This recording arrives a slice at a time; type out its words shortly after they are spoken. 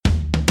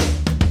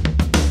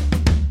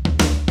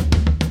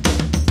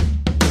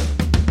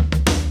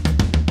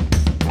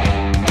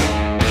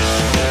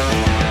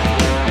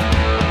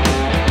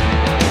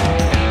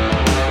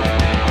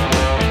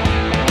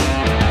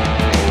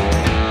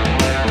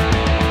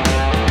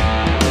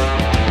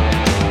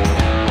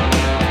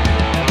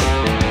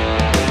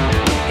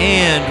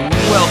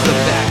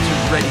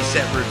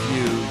Set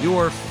Review,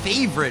 your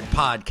favorite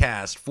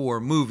podcast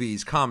for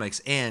movies, comics,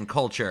 and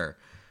culture.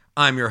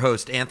 I'm your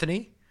host,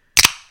 Anthony.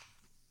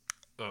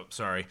 Oh,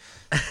 sorry.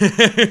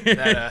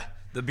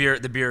 The beer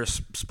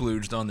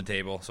splooged on the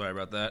table. Sorry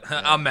about that.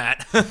 I'm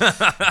Matt.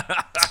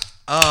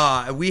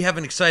 We have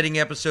an exciting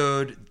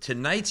episode.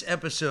 Tonight's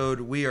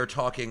episode, we are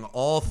talking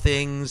all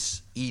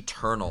things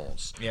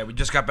Eternals. Yeah, we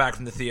just got back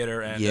from the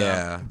theater,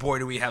 and boy,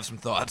 do we have some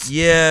thoughts.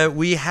 Yeah,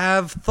 we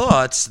have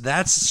thoughts.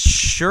 That's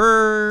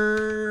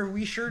sure.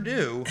 We sure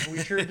do.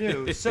 We sure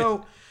do.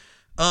 So,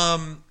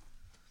 man,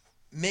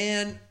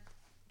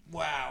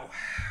 wow.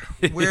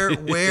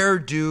 Where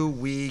do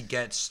we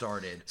get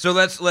started? So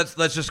let's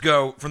just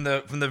go from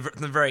the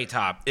very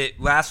top.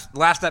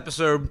 Last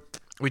episode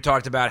we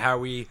talked about how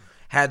we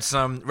had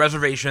some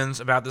reservations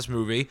about this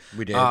movie.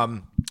 We did.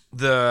 Some of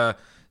the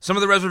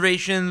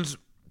reservations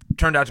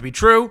turned out to be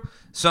true.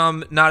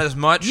 Some not as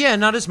much. Yeah,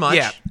 not as much.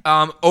 Yeah.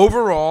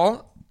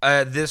 Overall,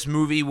 this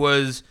movie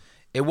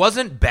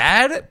wasn't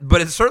bad,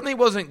 but it certainly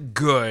wasn't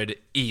good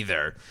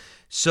either.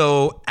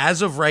 So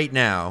as of right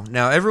now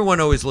everyone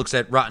always looks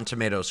at Rotten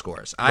Tomato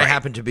scores. I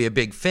happen to be a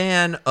big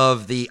fan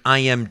of the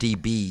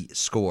IMDb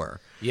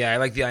score. Yeah, I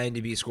like the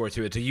IMDb score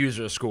too. It's a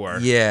user score.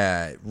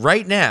 Yeah.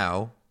 Right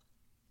now,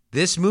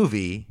 this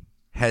movie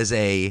has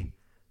a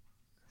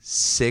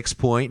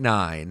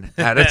 6.9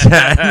 out of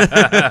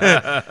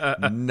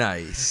 10.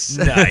 Nice.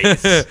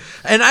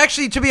 And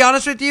actually, to be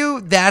honest with you,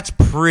 that's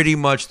pretty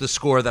much the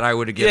score that I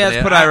would have given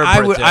it.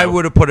 I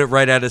would have put it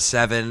right at a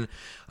 7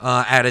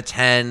 out of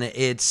 10.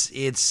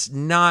 It's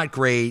not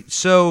great.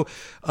 So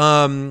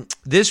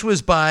this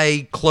was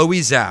by Chloe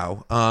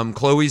Zhao.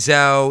 Chloe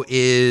Zhao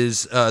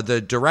is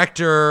the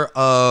director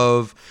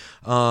of...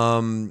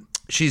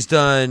 she's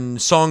done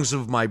Songs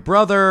of My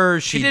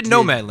Brother. She did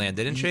Nomadland,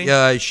 didn't she?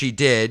 She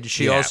did.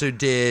 She also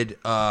did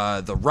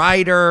The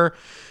Rider.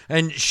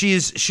 And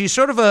she's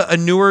sort of a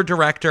newer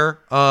director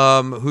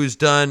who's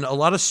done a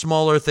lot of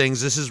smaller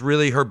things. This is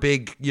really her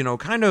big,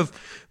 kind of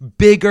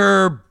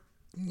bigger,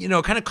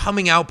 kind of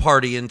coming out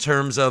party in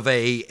terms of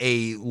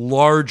a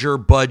larger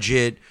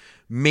budget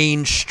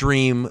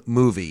mainstream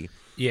movie.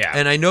 Yeah.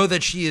 And I know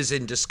that she is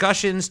in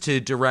discussions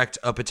to direct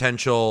a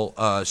potential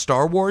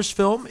Star Wars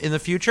film in the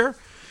future.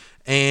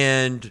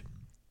 And,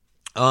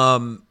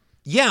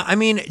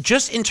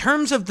 just in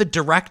terms of the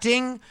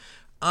directing,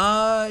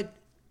 I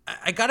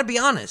got to be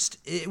honest,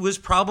 it was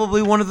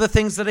probably one of the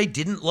things that I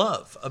didn't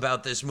love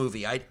about this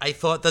movie. I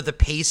thought that the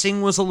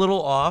pacing was a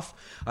little off.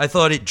 I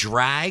thought it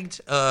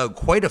dragged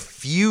quite a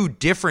few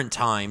different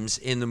times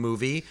in the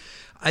movie.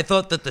 I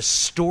thought that the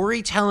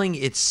storytelling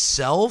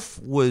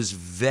itself was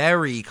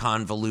very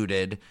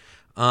convoluted.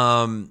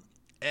 And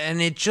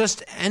it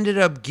just ended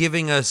up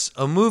giving us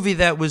a movie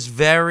that was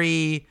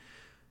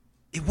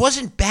it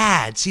wasn't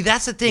bad. See,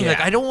 that's the thing. Yeah.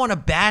 I don't want to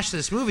bash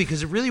this movie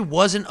because it really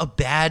wasn't a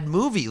bad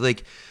movie. Am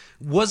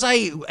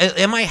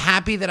I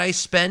happy that I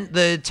spent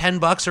the $10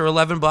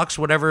 or $11,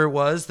 whatever it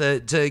was,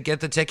 to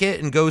get the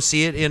ticket and go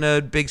see it in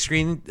a big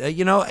screen?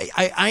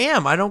 I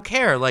am. I don't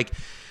care.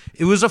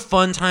 It was a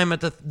fun time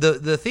at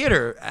the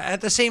theater. At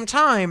the same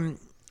time,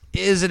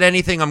 is it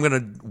anything I'm going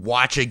to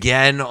watch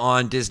again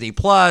on Disney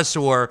Plus,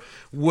 or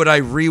would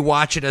I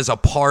rewatch it as a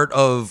part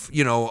of,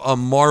 a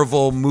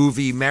Marvel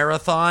movie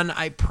marathon?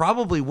 I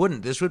probably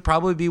wouldn't. This would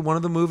probably be one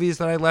of the movies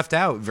that I left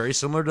out, very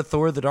similar to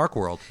Thor: The Dark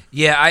World.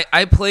 Yeah,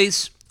 I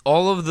place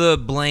all of the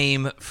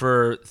blame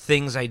for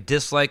things I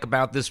dislike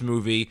about this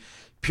movie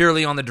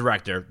purely on the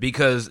director,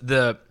 because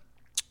the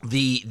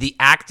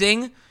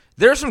acting,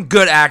 there are some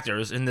good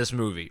actors in this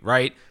movie,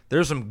 right?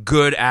 There's some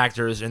good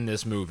actors in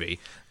this movie.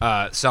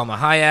 Selma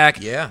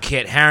Hayek,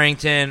 Kit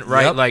Harington,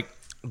 right? Yep.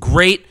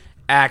 Great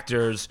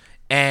actors.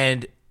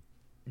 And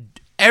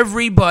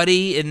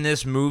everybody in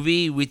this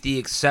movie, with the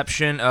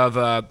exception of,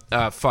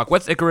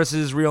 what's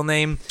Icarus's real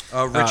name?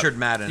 Richard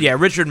Madden. Yeah,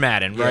 Richard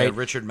Madden, right? Yeah,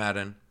 Richard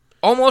Madden.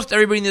 Almost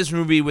everybody in this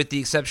movie, with the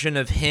exception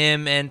of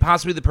him and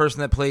possibly the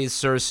person that plays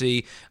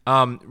Cersei,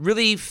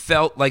 really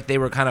felt like they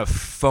were kind of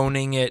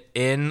phoning it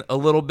in a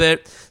little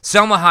bit.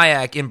 Selma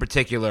Hayek, in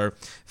particular,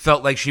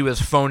 felt like she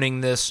was phoning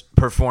this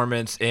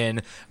performance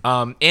in.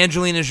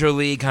 Angelina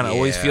Jolie kind of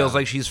always feels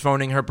like she's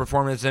phoning her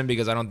performance in,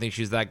 because I don't think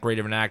she's that great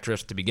of an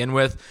actress to begin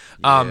with.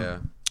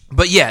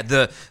 But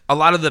yeah, a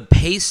lot of the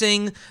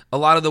pacing, a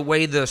lot of the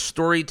way the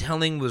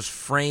storytelling was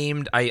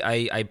framed,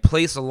 I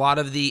place a lot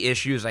of the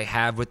issues I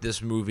have with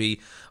this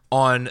movie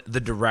on the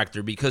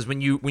director, because when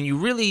you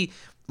really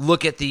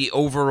look at the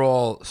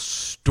overall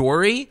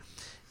story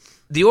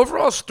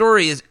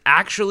is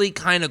actually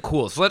kind of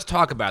cool. So let's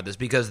talk about this,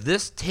 because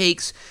this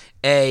takes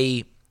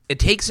an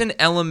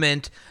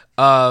element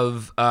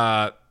of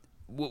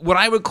what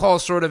I would call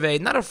sort of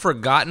not a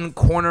forgotten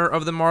corner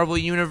of the Marvel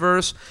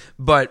universe,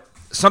 but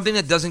something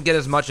that doesn't get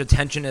as much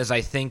attention as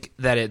I think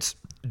that it's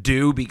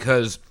due,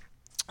 because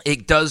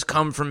it does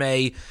come from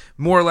a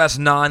more or less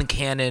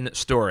non-canon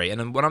story.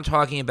 And what I'm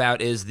talking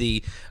about is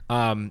the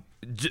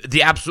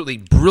absolutely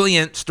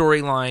brilliant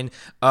storyline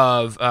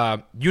of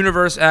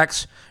Universe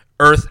X,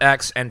 Earth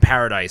X, and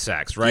Paradise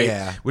X, right?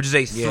 Yeah. Which is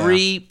a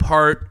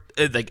three-part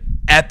like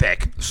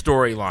epic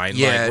storyline.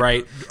 Yeah,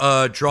 like,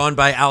 right. Drawn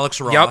by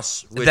Alex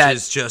Ross, which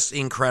is just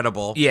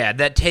incredible. Yeah,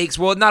 that takes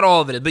not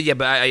all of it, but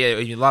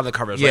a lot of the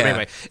covers. Yeah. Right?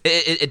 Anyway,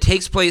 it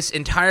takes place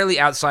entirely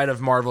outside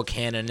of Marvel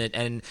canon,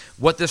 and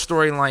what the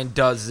storyline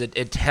does is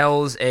it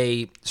tells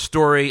a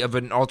story of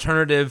an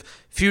alternative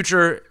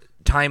future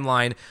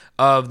timeline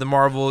of the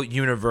Marvel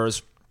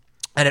universe.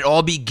 And it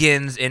all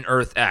begins in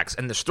Earth X.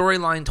 And the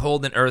storyline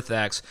told in Earth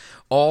X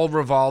all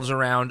revolves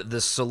around the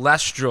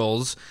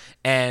Celestials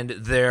and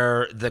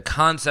the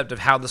concept of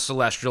how the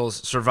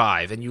Celestials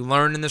survive. And you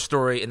learn in that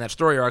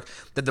story arc,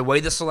 that the way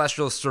the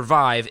Celestials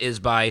survive is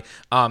by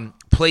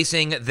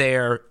placing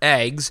their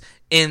eggs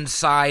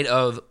inside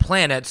of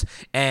planets,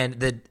 and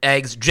the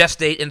eggs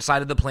gestate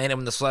inside of the planet.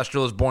 When the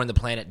Celestial is born, the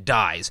planet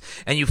dies.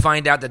 And you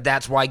find out that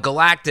that's why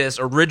Galactus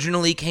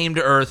originally came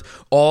to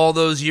Earth all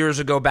those years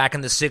ago, back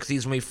in the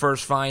 60s, when we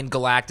first find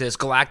Galactus.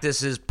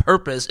 Galactus's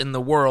purpose in the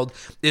world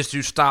is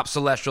to stop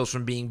Celestials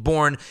from being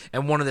born,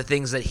 and one of the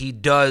things that he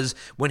does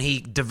when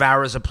he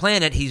devours a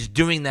planet, he's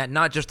doing that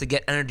not just to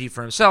get energy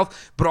for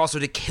himself, but also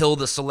to kill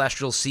the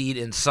Celestial seed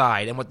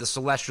inside. And what the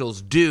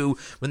Celestials do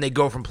when they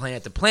go from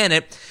planet to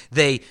planet,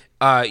 they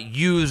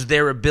use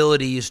their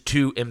abilities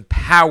to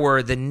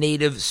empower the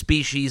native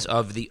species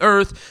of the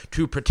Earth,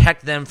 to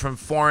protect them from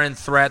foreign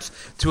threats,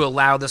 to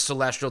allow the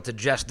Celestial to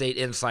gestate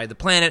inside the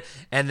planet,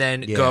 and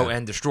then go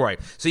and destroy.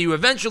 So you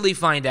eventually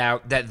find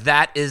out that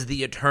that is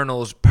the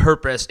Eternals'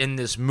 purpose in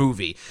this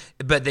movie.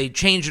 But they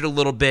change it a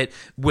little bit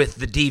with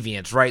the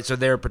Deviants, right? So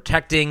they're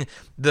protecting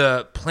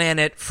the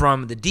planet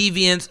from the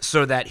Deviants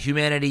so that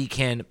humanity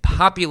can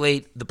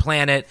populate the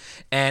planet,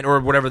 or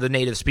whatever the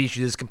native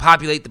species is, can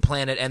populate the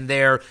planet, and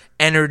their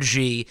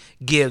energy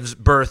gives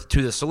birth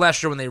to the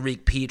Celestial. When they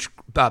reach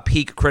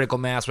peak critical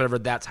mass, whatever,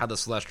 that's how the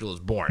Celestial is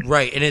born.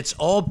 Right, and it's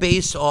all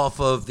based off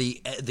of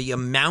the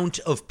amount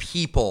of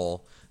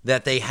people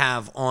that they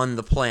have on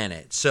the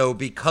planet. So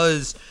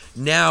because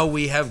now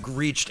we have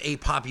reached a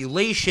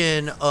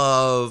population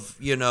of,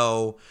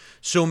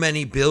 so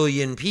many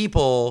billion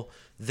people,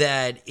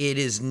 that it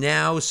is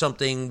now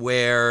something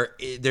where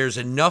there's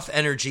enough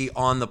energy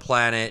on the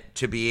planet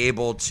to be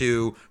able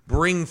to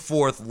bring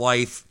forth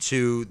life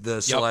to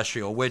the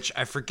Celestial, which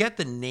I forget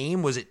the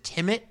name. Was it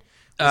Timmit?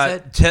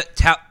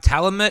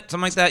 Talamut,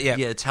 something like that. Yeah,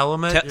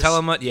 Talamut.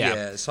 Talamut.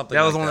 Yeah, something.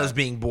 That was like one that that was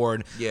being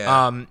born.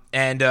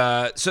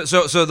 Yeah.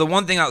 So the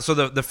one thing,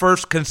 the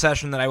first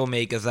concession that I will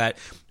make is that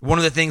one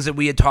of the things that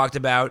we had talked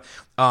about,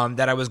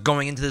 that I was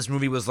going into this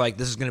movie was like,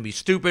 this is going to be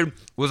stupid,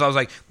 was I was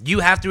like, you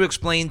have to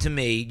explain to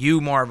me, you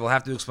Marvel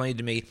have to explain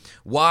to me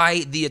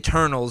why the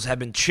Eternals have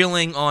been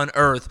chilling on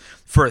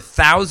Earth for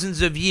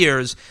thousands of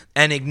years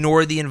and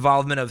ignore the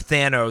involvement of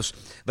Thanos.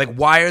 Like,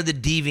 why are the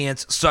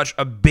Deviants such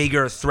a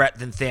bigger threat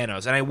than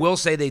Thanos? And I will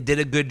say they did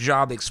a good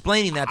job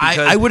explaining that. Because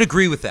I would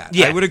agree with that.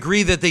 Yeah. I would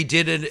agree that they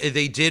did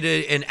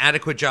an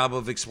adequate job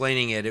of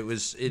explaining it.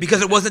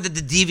 Because it wasn't that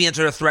the Deviants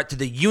are a threat to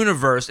the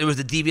universe. It was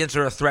the Deviants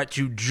are a threat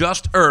to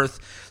just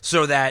Earth,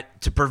 so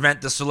that to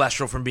prevent the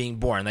Celestial from being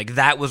born. Like,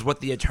 that was what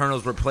the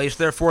Eternals were placed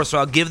there for. So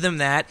I'll give them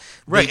that.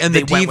 Right, and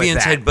the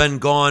Deviants had been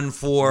gone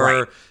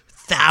for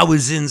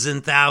thousands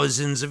and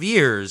thousands of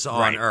years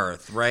on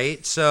Earth,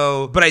 right?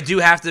 So, but I do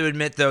have to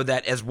admit, though,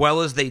 that as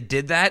well as they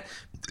did that,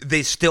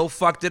 they still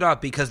fucked it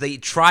up because they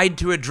tried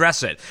to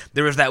address it.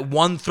 There was that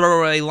one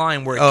throwaway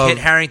line where Kit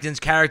Harington's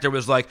character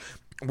was like,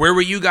 where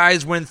were you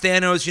guys when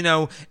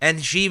Thanos,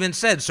 and she even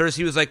said,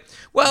 Cersei was like,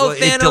 well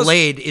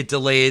Thanos... It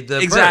delayed the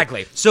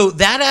Exactly. birth. So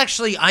that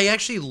I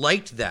actually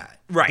liked that.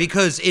 Right.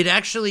 Because it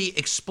actually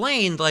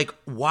explained, like,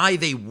 why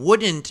they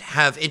wouldn't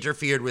have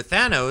interfered with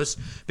Thanos,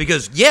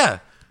 because,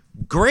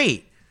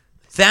 great,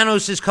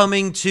 Thanos is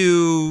coming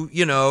to,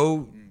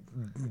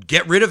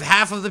 get rid of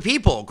half of the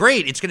people.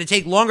 Great. It's going to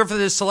take longer for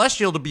the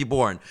Celestial to be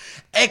born.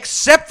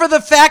 Except for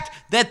the fact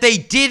that they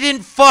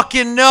didn't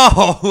fucking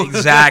know.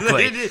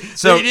 Exactly.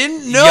 They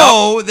didn't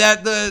know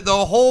that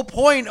the whole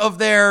point of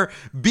their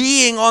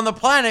being on the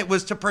planet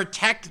was to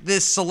protect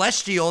this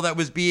Celestial that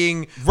was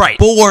being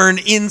born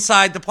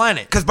inside the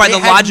planet. Because by they the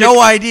had logic,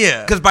 no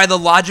idea. Because by the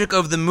logic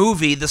of the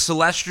movie, the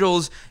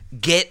Celestials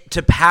get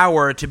to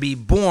power to be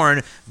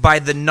born by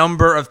the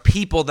number of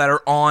people that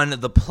are on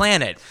the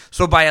planet.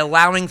 So by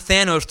allowing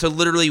Thanos to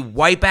literally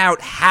wipe out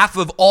half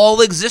of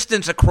all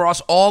existence across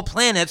all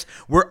planets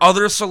where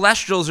other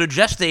Celestials are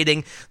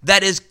gestating,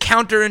 that is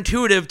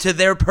counterintuitive to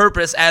their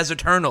purpose as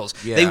Eternals.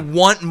 Yeah. They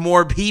want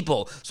more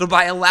people. So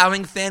by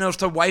allowing Thanos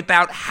to wipe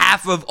out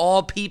half of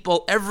all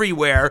people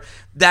everywhere,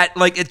 that,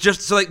 like, it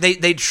just, so, like,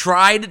 they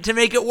tried to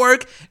make it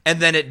work, and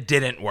then it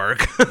didn't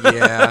work.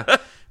 Yeah.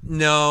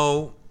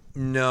 No,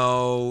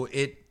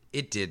 it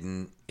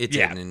didn't. It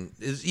didn't.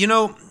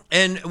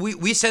 And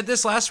we said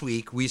this last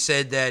week. We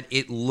said that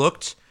it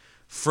looked,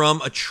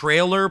 from a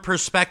trailer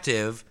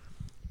perspective,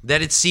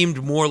 that it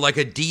seemed more like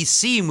a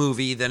DC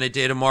movie than it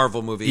did a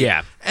Marvel movie.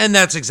 Yeah. And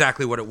that's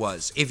exactly what it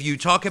was. If you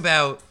talk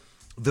about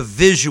the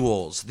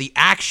visuals, the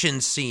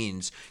action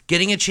scenes,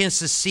 getting a chance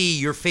to see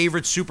your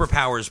favorite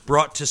superpowers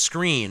brought to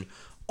screen,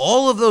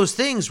 all of those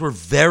things were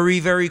very,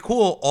 very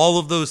cool. All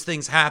of those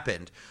things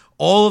happened.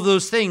 all of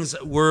those things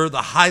were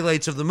the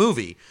highlights of the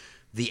movie.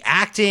 The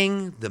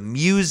acting, the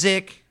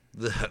music,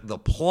 the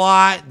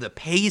plot, the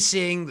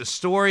pacing, the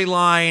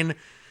storyline,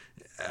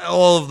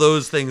 all of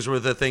those things were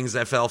the things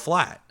that fell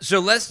flat. So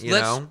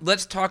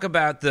let's talk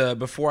about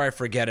before I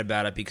forget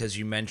about it, because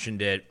you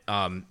mentioned it,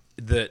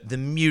 the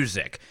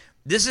music.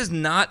 This is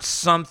not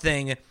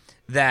something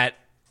that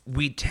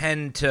we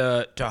tend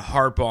to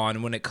harp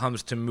on when it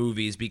comes to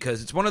movies,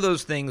 because it's one of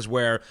those things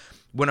where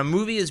when a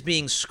movie is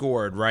being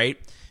scored, right,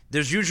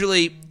 there's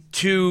usually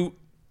two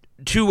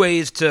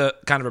ways to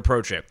kind of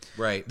approach it.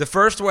 Right. The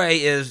first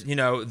way is,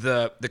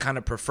 the kind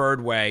of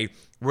preferred way,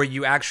 where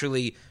you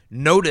actually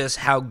notice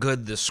how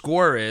good the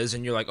score is,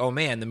 and you're like, oh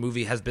man, the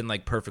movie has been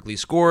like perfectly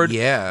scored.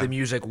 Yeah. The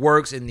music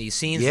works in these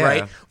scenes, Yeah.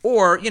 right?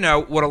 Or,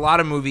 what a lot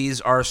of movies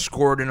are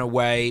scored in a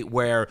way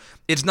where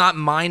it's not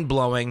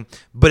mind-blowing,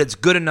 but it's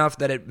good enough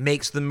that it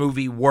makes the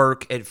movie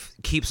work. It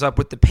keeps up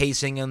with the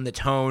pacing and the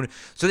tone,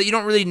 so that you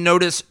don't really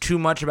notice too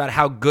much about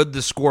how good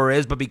the score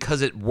is, but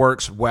because it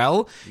works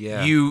well,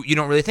 Yeah. you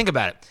don't really think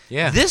about it.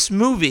 Yeah. This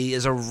movie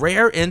is a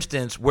rare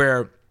instance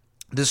where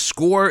the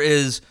score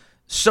is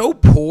so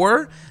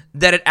poor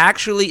that it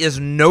actually is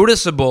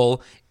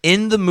noticeable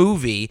in the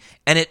movie,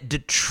 and it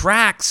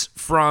detracts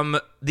from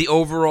the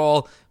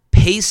overall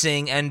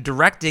pacing and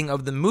directing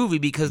of the movie,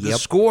 because the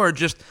score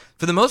just,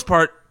 for the most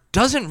part,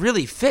 doesn't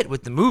really fit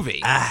with the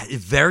movie.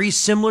 Very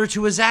similar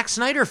to a Zack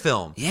Snyder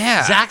film.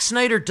 Yeah. Zack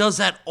Snyder does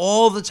that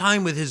all the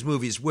time with his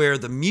movies, where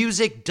the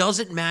music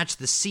doesn't match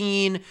the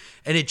scene,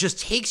 and it just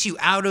takes you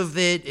out of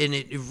it, and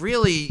it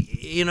really,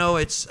 it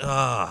was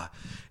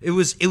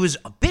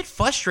a bit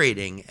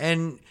frustrating.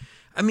 And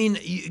I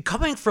mean,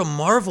 coming from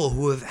Marvel,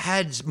 who have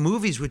had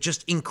movies with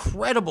just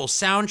incredible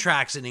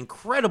soundtracks and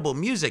incredible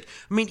music.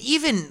 I mean,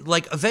 even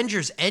like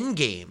Avengers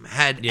Endgame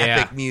had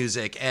epic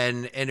music,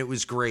 and it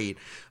was great.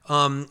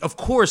 Of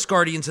course,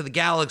 Guardians of the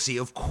Galaxy.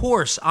 Of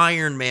course,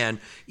 Iron Man.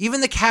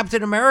 Even the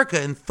Captain America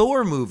and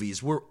Thor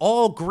movies were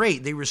all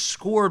great. They were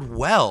scored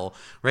well,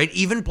 right?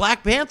 Even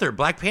Black Panther.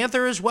 Black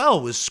Panther as well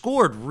was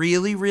scored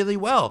really, really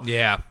well.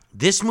 Yeah.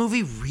 This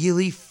movie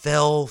really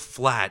fell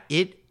flat.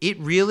 It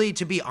really,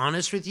 to be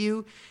honest with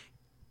you,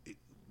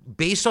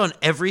 based on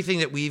everything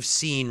that we've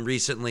seen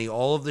recently,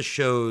 all of the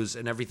shows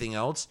and everything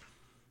else,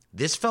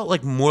 this felt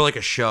like more like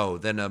a show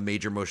than a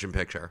major motion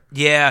picture.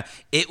 Yeah,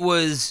 it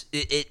was.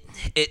 It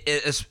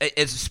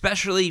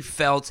especially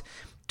felt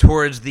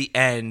towards the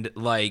end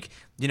like,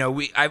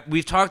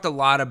 we've talked a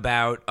lot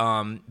about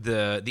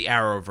the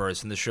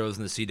Arrowverse and the shows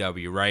in the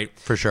CW, right?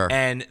 For sure.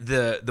 And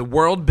the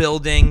world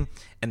building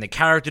and the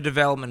character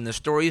development and the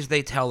stories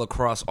they tell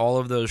across all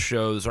of those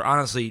shows are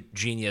honestly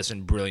genius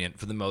and brilliant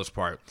for the most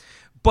part.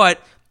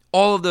 But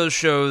all of those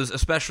shows,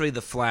 especially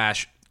The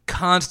Flash,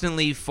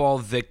 constantly fall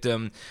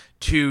victim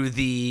to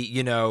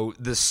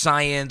the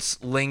science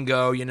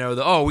lingo,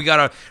 we got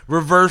to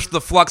reverse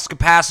the flux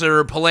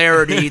capacitor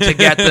polarity to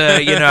get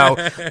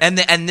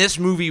and this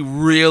movie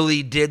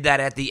really did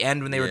that at the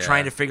end when they were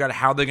trying to figure out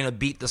how they're going to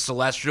beat the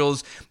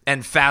Celestials,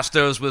 and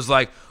Phastos was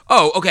like,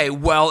 oh, okay,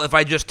 well, if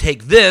I just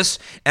take this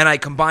and I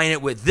combine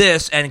it with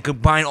this and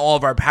combine all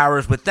of our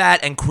powers with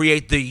that and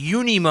create the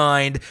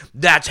Unimind,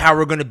 that's how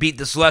we're going to beat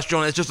the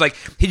Celestial. And it's just like,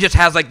 he just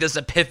has like this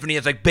epiphany.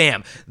 It's like,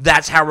 bam,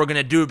 that's how we're going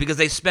to do it, because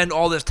they spend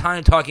all this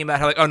time talking about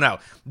how like, oh no,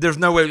 there's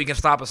no way we can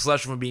stop a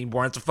Celestial from being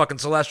born. It's a fucking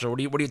Celestial. What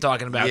are you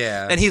talking about?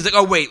 Yeah. And he's like,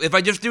 oh wait, if I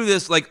just do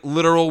this like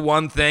literal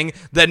one thing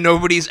that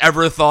nobody's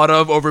ever thought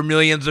of over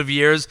millions of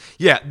years,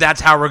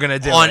 that's how we're going to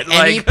do on it. On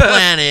any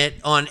planet,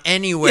 on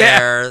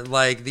anywhere,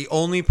 like the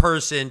only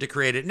person to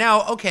create it.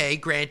 Now, okay,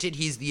 granted,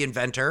 he's the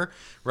inventor,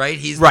 right?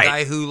 He's the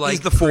guy who like he's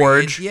the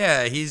forge.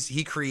 Yeah,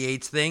 he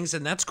creates things,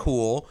 and that's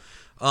cool.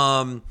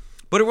 But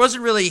it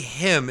wasn't really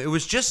him. It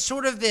was just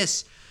sort of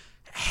this,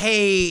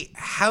 hey,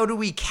 how do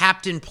we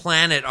Captain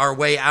Planet our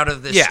way out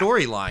of this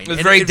storyline? It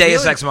was very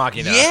Deus Ex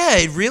Machina. Yeah,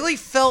 it really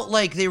felt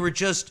like they were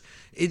just.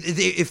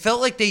 It felt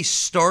like they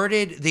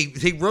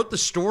wrote the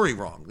story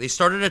wrong. They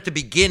started at the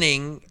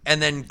beginning and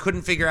then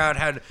couldn't figure out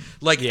how to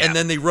and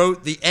then they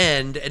wrote the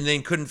end and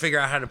then couldn't figure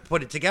out how to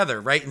put it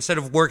together, right? Instead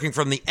of working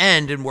from the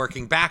end and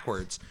working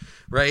backwards,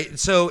 right?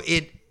 So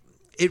it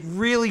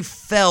really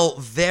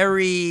felt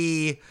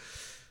very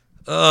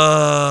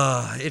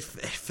it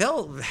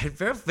felt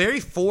very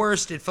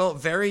forced. It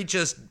felt very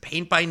just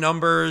paint by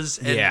numbers,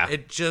 and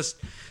it just.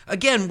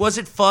 Again, was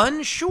it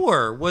fun?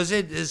 Sure. Was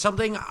it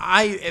something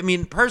I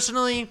mean,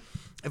 personally,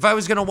 if I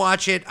was going to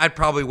watch it, I'd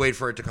probably wait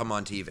for it to come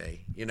on TV,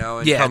 and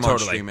come on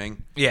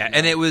streaming. Yeah,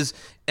 and it was,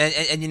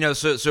 and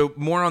so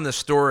more on the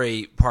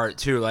story part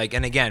too. Like,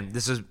 and again,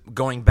 this is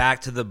going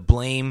back to the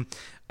blame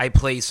I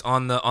place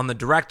on the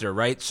director,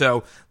 right?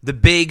 So the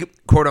big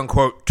quote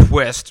unquote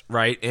twist,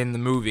 right, in the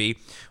movie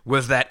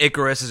was that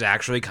Icarus is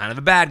actually kind of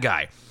a bad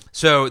guy.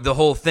 So the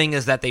whole thing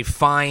is that they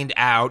find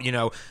out,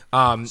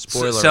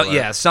 Spoiler alert.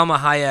 yeah, Selma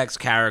Hayek's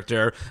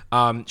character,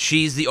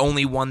 she's the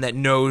only one that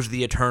knows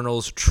the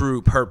Eternals'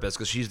 true purpose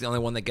because she's the only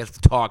one that gets to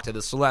talk to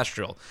the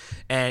Celestial.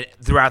 And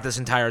throughout this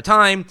entire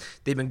time,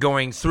 they've been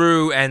going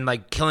through and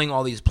like killing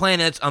all these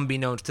planets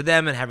unbeknownst to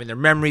them and having their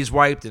memories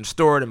wiped and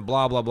stored and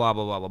blah, blah, blah,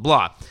 blah, blah, blah,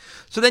 blah.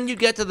 So then you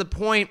get to the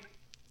point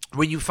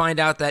where you find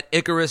out that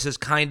Icarus is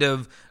kind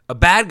of a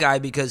bad guy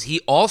because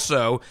he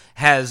also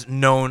has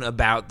known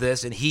about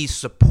this and he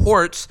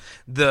supports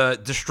the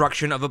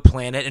destruction of a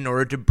planet in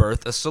order to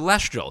birth a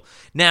Celestial.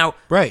 Now,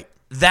 Right.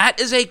 that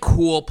is a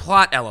cool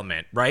plot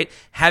element, right?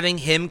 Having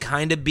him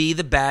kind of be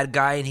the bad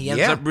guy and he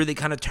ends up really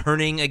kind of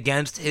turning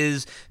against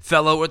his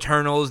fellow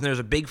Eternals and there's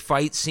a big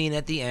fight scene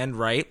at the end,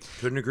 right?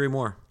 Couldn't agree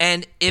more.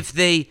 And if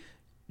they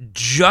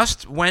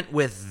just went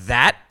with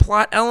that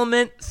plot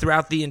element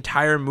throughout the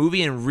entire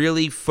movie and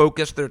really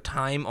focused their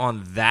time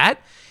on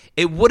that,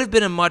 it would have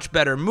been a much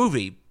better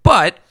movie.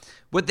 But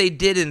what they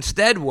did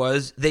instead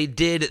was they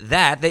did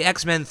that. They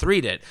X-Men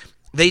 3'd it.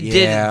 They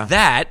did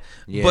that,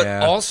 but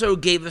also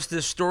gave us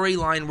this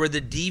storyline where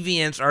the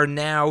deviants are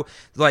now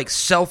like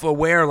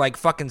self-aware, like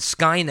fucking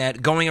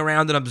Skynet, going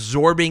around and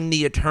absorbing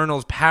the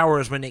Eternals'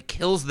 powers when it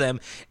kills them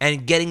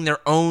and getting their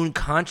own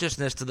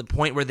consciousness to the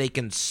point where they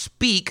can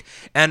speak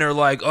and are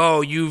like,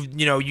 oh,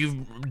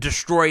 you've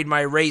destroyed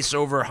my race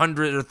over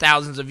hundreds or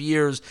thousands of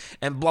years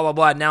and blah, blah,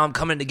 blah. Now I'm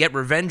coming to get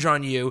revenge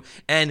on you.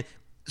 And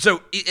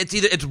so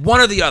it's one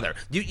or the other.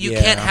 You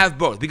can't have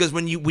both because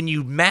when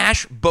you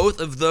mash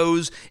both of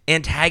those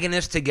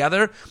antagonists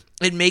together,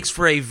 it makes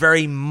for a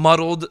very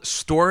muddled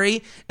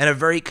story and a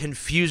very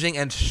confusing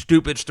and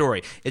stupid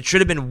story. It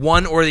should have been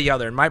one or the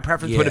other, and my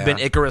preference would have been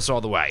Icarus all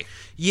the way.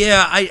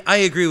 Yeah, I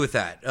agree with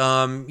that.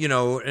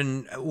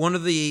 And one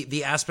of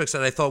the aspects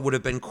that I thought would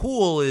have been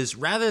cool is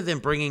rather than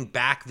bringing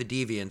back the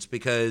deviants,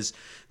 because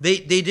they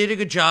did a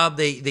good job.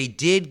 They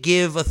did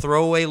give a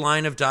throwaway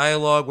line of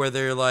dialogue where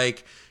they're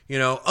like,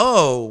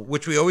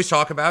 which we always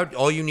talk about.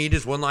 All you need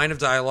is one line of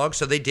dialogue.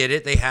 So they did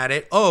it. They had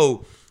it.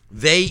 Oh,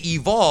 they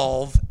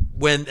evolve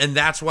and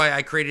that's why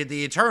I created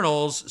the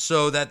Eternals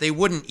so that they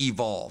wouldn't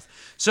evolve.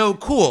 So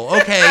cool.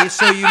 Okay.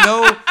 So you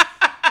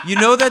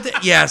know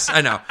that. Yes,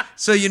 I know.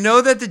 So you know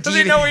that the Does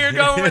he know where you're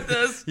going with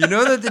this? You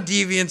know that the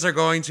deviants are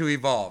going to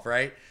evolve,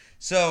 right?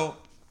 So.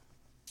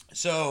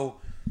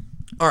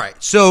 All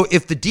right, so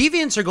if the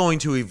deviants are going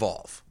to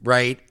evolve,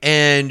 right,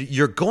 and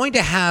you're going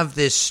to have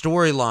this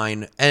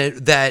storyline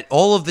that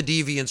all of the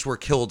deviants were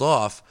killed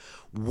off,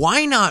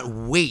 why not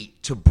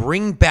wait to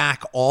bring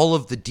back all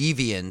of the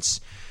deviants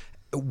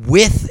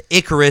with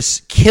Icarus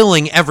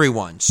killing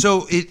everyone?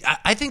 So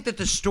I think that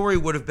the story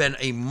would have been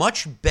a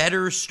much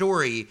better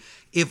story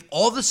if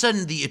all of a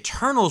sudden the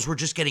Eternals were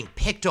just getting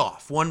picked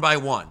off one by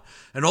one,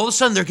 and all of a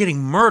sudden they're getting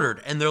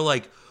murdered, and they're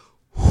like,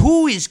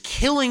 who is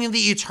killing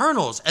the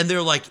Eternals? And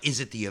they're like, is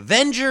it the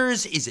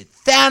Avengers? Is it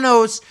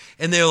Thanos?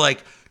 And they're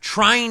like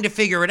trying to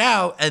figure it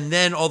out. And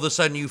then all of a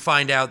sudden you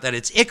find out that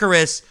it's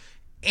Icarus,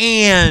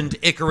 and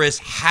Icarus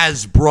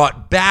has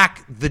brought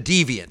back the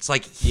deviants.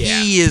 Like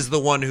he is the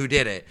one who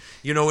did it,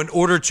 in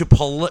order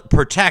to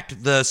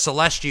protect the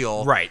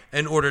Celestial, right?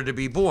 In order to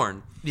be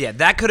born. Yeah,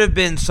 that could have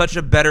been such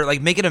a better,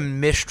 make it a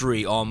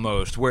mystery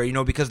almost,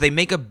 where, because they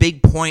make a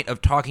big point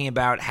of talking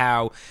about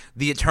how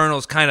the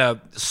Eternals kind of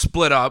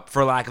split up,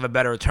 for lack of a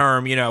better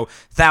term,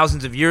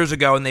 thousands of years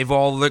ago, and they've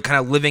all kind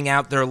of living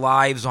out their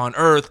lives on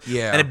Earth.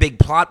 Yeah. And a big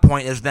plot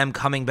point is them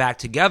coming back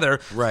together.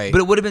 Right. But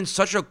it would have been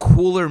such a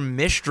cooler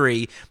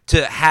mystery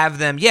to have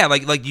them,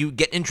 like you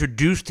get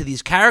introduced to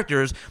these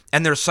characters,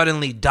 and they're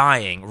suddenly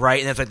dying, right?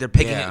 And it's like they're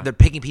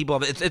picking people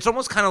up. It's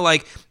almost kind of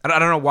like, I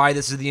don't know why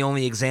this is the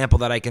only example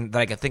that I can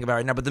think about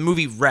right now, but the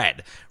movie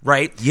Red,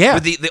 right? Yeah.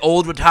 With the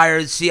old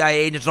retired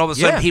CIA agents, and all of a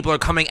sudden people are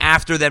coming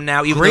after them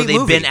now, even though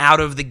they've been out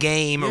of the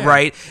game,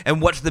 right?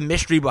 And what's the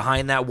mystery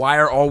behind that? Why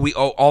are all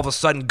of a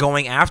sudden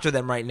going after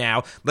them right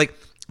now?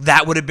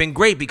 That would have been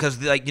great because,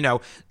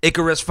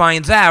 Icarus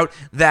finds out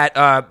that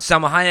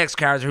Salma Hayek's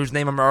character, whose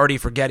name I'm already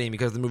forgetting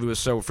because the movie was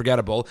so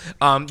forgettable,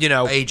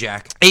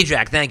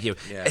 Ajak, thank you.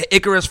 Yeah.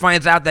 Icarus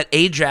finds out that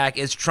Ajak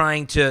is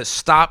trying to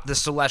stop the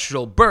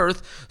Celestial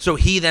birth, so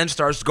he then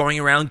starts going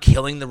around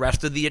killing the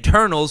rest of the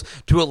Eternals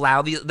to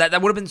allow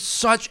that would have been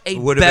such a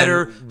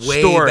better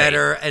way story.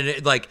 Better,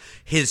 and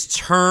his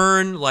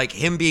turn,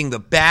 him being the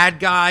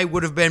bad guy,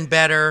 would have been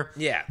better.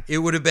 Yeah, it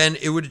would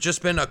have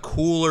just been a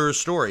cooler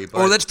story. But.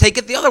 Or let's take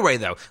it the other way,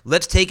 though.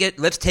 Let's take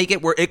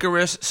it where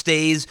Icarus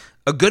stays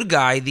a good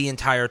guy the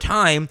entire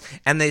time,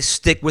 and they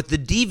stick with the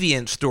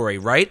deviant story,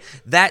 right?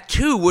 That,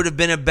 too, would have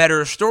been a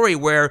better story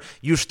where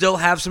you still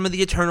have some of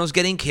the Eternals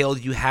getting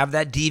killed, you have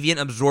that deviant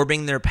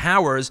absorbing their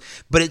powers,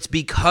 but it's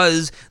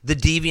because the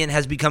deviant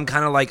has become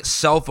kind of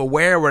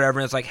self-aware or whatever,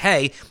 and it's like,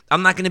 hey,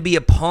 I'm not going to be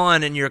a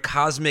pawn in your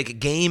cosmic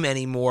game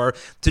anymore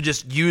to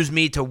just use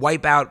me to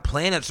wipe out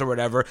planets or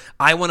whatever.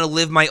 I want to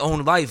live my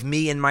own life,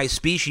 me and my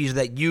species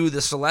that you,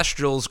 the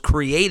Celestials,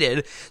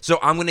 created, so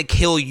I'm going to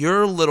kill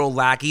your little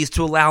lackeys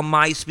to allow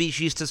my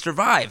species to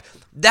survive.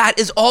 that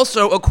is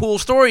also a cool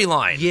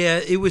storyline. Yeah,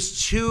 it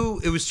was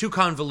too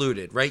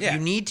convoluted, right? Yeah. You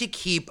need to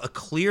keep a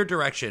clear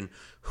direction.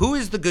 Who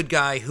is the good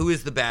guy? Who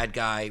is the bad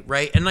guy?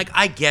 Right? And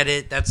I get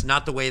it. That's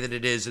not the way that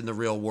it is in the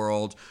real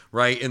world,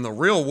 right? In the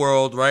real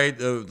world, right?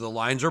 The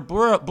lines are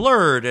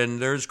blurred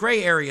and there's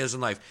gray areas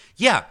in life.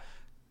 Yeah,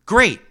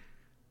 great.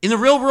 In the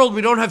real world,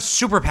 we don't have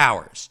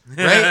superpowers,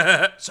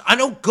 right? So I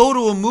don't go to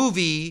a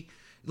movie.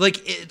 I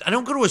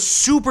don't go to a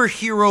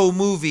superhero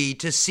movie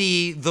to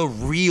see the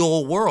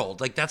real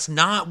world. That's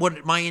not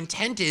what my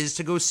intent is,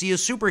 to go see a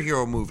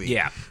superhero movie.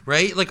 Yeah.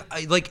 Right?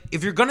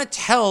 If you're going to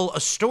tell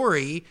a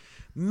story,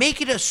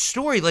 make it a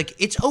story.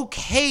 It's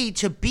okay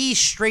to be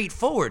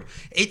straightforward.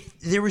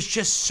 There was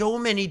just so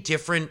many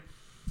different,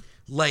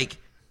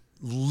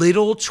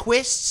 little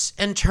twists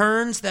and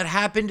turns that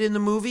happened in the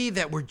movie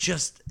that were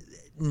just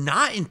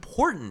not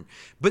important,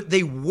 but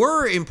they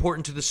were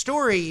important to the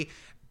story.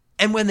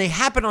 And when they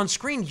happen on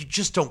screen, you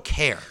just don't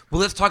care.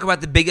 Well, let's talk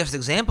about the biggest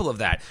example of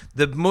that.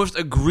 The most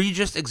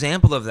egregious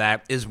example of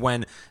that is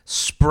when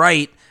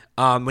Sprite,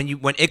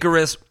 when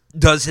Icarus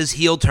does his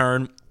heel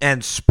turn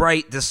and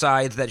Sprite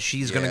decides that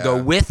she's going to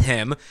go with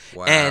him.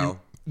 Wow. And,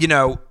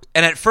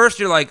 and at first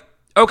you're like,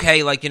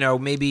 okay,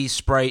 maybe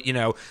Sprite,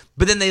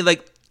 but then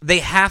they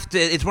have to,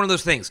 it's one of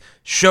those things,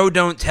 show,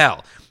 don't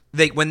tell.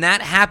 When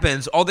that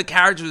happens, all the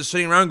characters are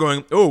sitting around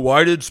going, oh,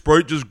 why did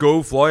Sprite just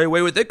go fly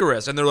away with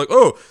Icarus? And they're like,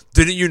 oh,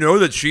 didn't you know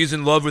that she's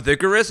in love with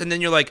Icarus? And then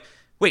you're like,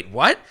 wait,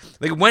 what?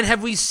 When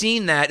have we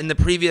seen that in the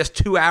previous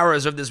 2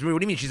 hours of this movie?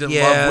 What do you mean she's in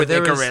love with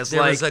Icarus?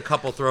 There was a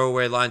couple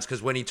throwaway lines,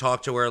 because when he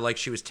talked to her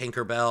she was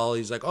Tinkerbell,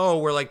 he's like, oh,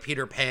 we're like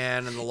Peter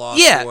Pan and the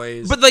Lost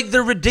Boys. But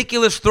they're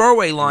ridiculous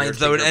throwaway lines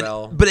though,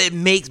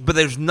 Tinkerbell. but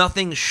there's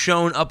nothing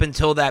shown up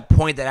until that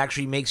point that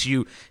actually makes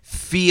you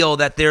feel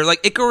that they're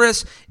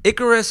Icarus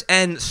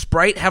and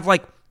Sprite have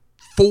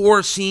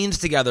 4 scenes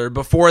together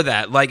before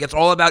that. It's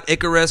all about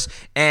Icarus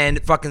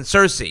and fucking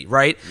Cersei,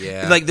 right?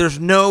 Yeah.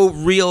 There's no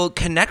real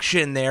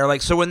connection there.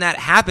 So when that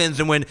happens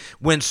and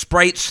when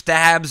Sprite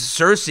stabs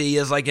Cersei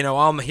is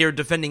I'm here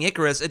defending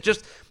Icarus,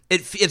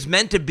 it's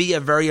meant to be a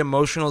very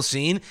emotional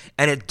scene,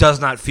 and it does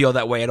not feel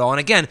that way at all. And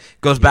again,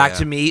 goes back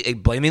to me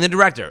blaming the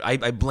director.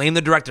 I blame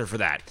the director for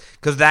that,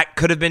 because that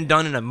could have been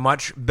done in a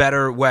much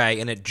better way,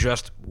 and it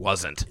just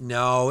wasn't.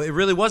 No, it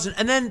really wasn't.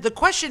 And then the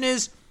question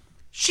is,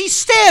 she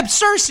stabbed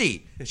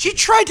Cersei. She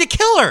tried to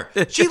kill her.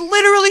 She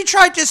literally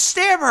tried to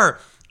stab her.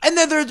 And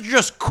then they're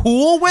just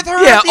cool with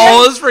her. Yeah, at the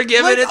all end. is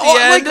forgiven at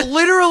the end.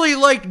 Literally,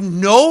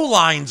 no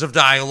lines of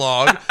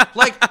dialogue.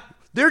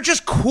 They're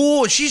just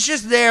cool. She's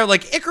just there.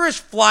 Icarus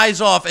flies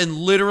off and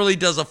literally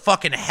does a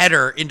fucking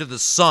header into the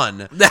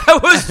sun. That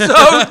was so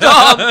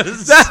dumb.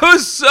 That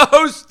was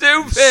so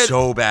stupid.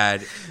 So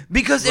bad.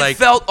 Because it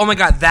felt, oh my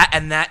God,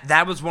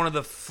 that was one of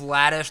the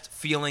flattest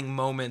feeling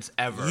moments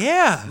ever.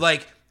 Yeah.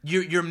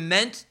 You're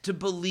meant to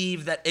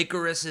believe that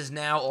Icarus is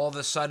now all of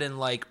a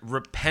sudden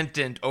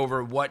repentant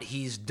over what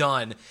he's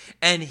done,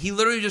 and he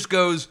literally just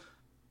goes,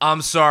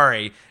 "I'm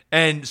sorry,"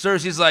 and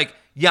Cersei's like,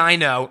 "Yeah, I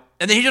know,"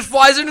 and then he just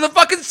flies into the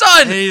fucking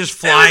sun. And he just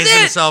flies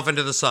himself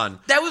into the sun.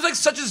 That was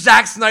such a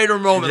Zack Snyder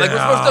moment. We're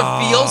supposed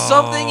to feel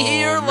something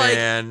here.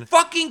 Man.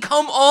 Fucking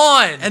come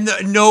on. And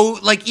no,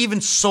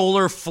 even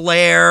solar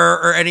flare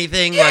or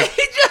anything. Yeah,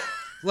 he just.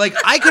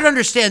 I could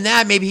understand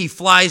that. Maybe he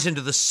flies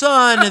into the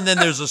sun and then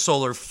there's a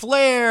solar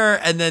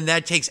flare and then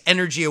that takes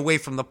energy away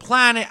from the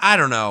planet. I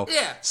don't know.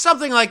 Yeah.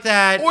 Something like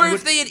that. Or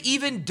if they had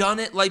even done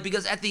it,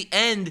 because at the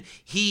end,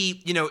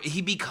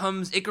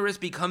 Icarus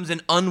becomes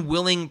an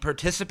unwilling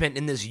participant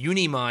in this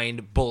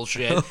Unimind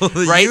bullshit,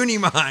 right?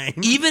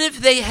 Unimind. Even if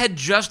they had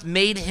just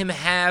made him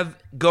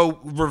go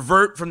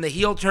revert from the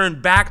heel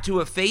turn back to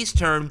a face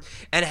turn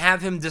and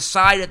have him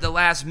decide at the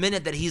last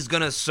minute that he's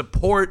going to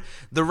support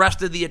the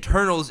rest of the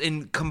Eternals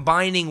in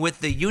combining with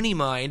the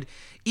Unimind,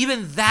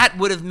 even that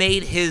would have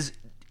made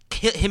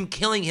him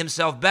killing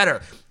himself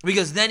better,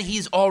 because then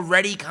he's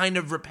already kind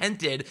of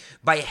repented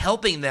by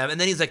helping them,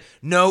 and then he's like,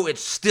 no,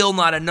 it's still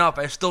not enough,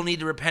 I still need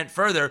to repent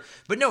further.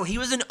 But no, he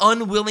was an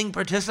unwilling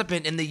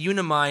participant in the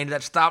Unimind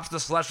that stops the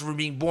Celestial from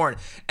being born,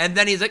 and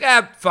then he's like,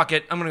 fuck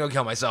it, I'm gonna go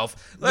kill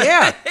myself.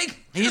 Yeah.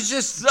 He's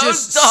just dumb.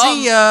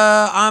 See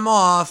ya, I'm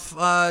off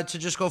to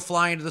just go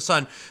fly into the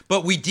sun.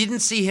 But we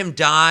didn't see him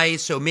die,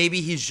 so maybe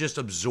he's just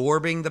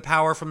absorbing the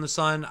power from the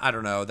sun. I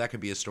don't know. That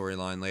could be a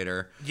storyline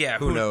later. Yeah,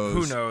 who knows?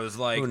 Who knows?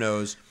 Who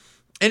knows?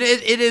 And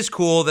it is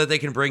cool that they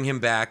can bring him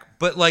back.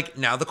 But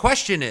now the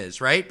question is,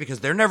 right?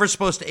 Because they're never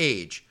supposed to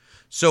age.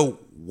 So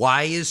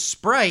why is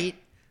Sprite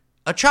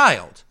a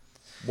child?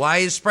 Why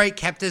is Sprite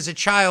kept as a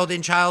child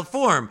in child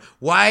form?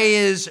 Why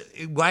is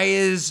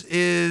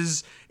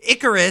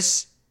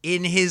Icarus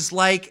in his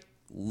late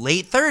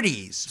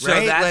 30s,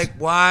 right? So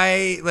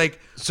why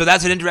So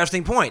that's an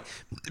interesting point,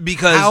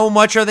 because how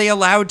much are they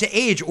allowed to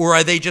age, or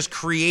are they just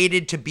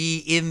created to be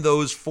in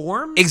those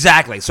forms?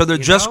 Exactly. So they're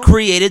just know?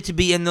 created to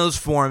be in those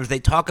forms. They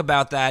talk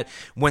about that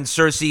when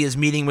Cersei is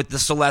meeting with the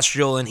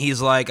Celestial, and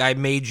he's like, I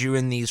made you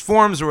in these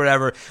forms or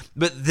whatever.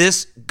 But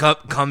this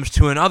comes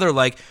to another,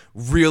 like,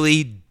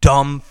 really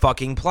dumb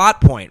fucking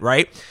plot point,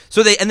 right?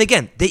 So they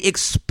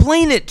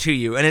explain it to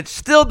you, and it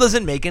still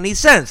doesn't make any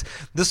sense.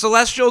 The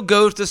Celestial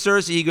goes to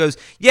Cersei. He goes,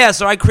 yeah,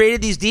 so I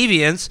created these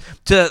deviants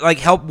to, like,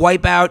 help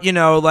wipe out,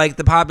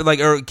 like,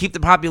 or keep the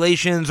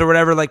populations or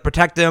whatever, like,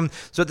 protect them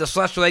so that the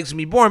Celestial eggs can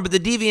be born. But the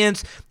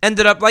deviants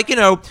ended up, like,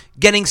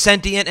 getting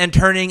sentient and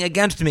turning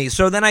against me.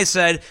 So then I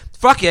said,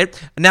 fuck it.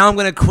 Now I'm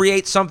going to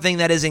create something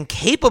that is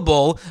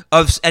incapable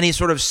of any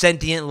sort of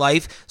sentient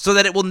life so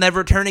that it will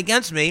never turn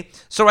against me.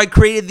 So I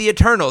created the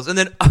Eternals. And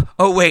then,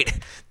 oh wait,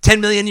 10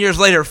 million years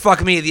later,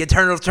 fuck me, the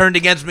Eternals turned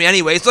against me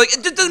anyway. So, like,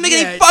 it just doesn't make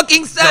any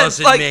fucking sense.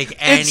 Doesn't like, make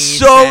any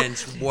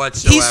sense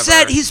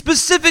whatsoever. He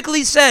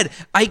specifically said,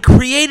 I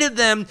created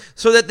them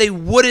so that they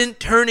wouldn't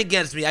turn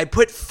against me. I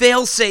put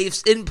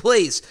fail-safes in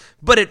place.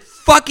 But it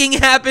fucking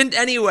happened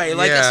anyway.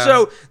 Like,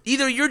 so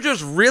either you're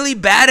just really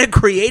bad at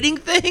creating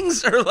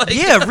things, or like,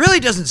 it really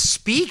doesn't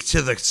speak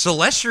to the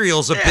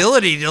Celestial's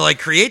ability to, like,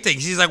 create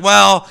things. He's like,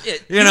 well,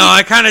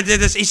 I kind of did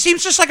this. He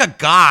seems just like a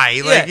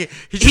guy. Like,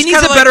 he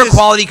needs a better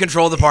quality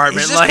control department.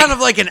 He's just kind of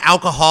like an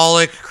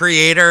alcoholic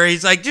creator.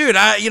 He's like, dude,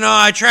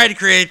 I tried to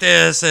create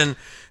this, and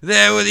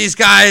there were these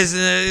guys,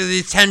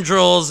 these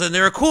tendrils, and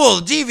they were cool,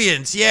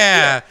 deviants,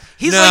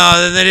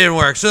 then they didn't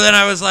work. So then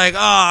I was like,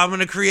 I'm going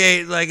to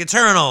create, like,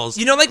 Eternals.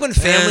 Like when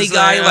Family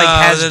Guy,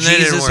 has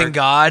Jesus and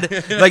God,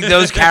 like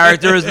those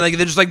characters, like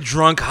they're just, like,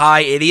 drunk,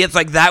 high idiots.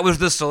 Like, that was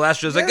the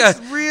Celestials. That's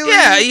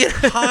really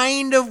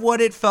kind of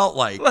what it felt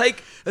like.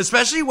 Like,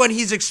 especially when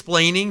he's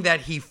explaining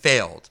that he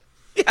failed.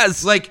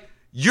 Yes. Like,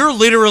 you're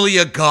literally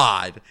a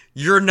god.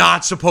 You're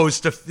not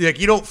supposed to, like,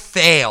 you don't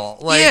fail.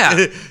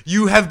 Like,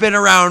 you have been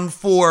around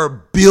for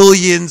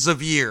billions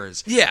of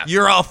years. Yeah.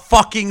 You're a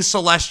fucking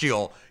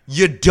Celestial.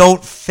 You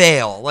don't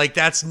fail. Like,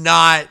 that's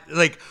not,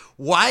 like,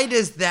 why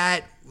does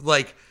that,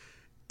 like,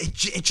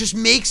 it just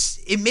makes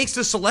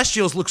the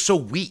Celestials look so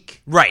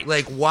weak. Right.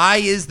 Like, why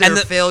is there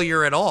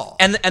failure at all?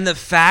 And the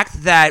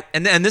fact that,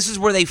 and this is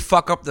where they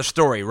fuck up the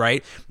story,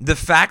 right? The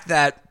fact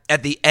that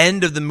at the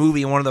end of the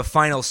movie, in one of the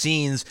final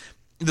scenes,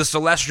 the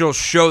Celestial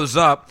shows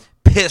up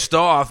pissed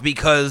off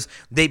because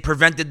they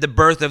prevented the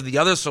birth of the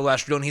other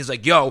Celestial, and he's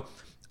like, yo,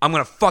 I'm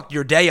going to fuck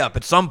your day up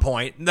at some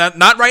point.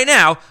 Not right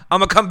now. I'm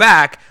going to come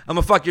back. I'm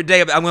going to fuck your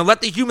day up. I'm going to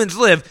let the humans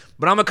live,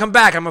 but I'm going to come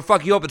back. I'm going to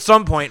fuck you up at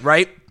some point,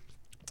 right?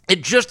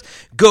 It just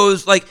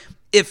goes, like,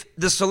 if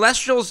the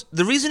Celestials,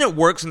 the reason it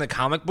works in the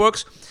comic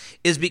books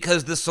is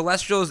because the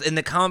Celestials in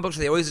the comic books,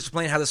 they always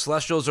explain how the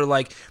Celestials are,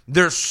 like,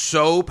 they're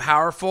so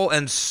powerful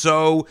and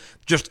so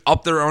just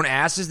up their own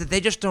asses that they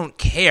just don't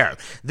care.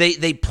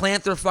 They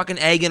plant their fucking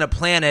egg in a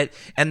planet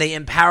and they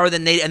empower the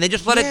native and they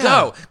just let it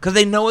go because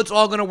they know it's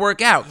all going to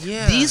work out.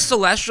 Yeah. These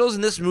Celestials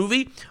in this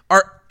movie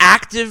are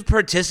active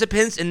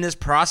participants in this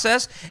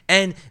process,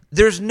 and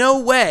there's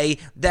no way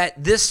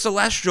that this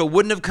Celestial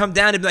wouldn't have come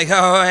down and be like,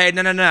 oh, hey,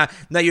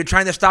 no, you're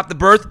trying to stop the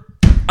birth?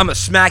 I'm going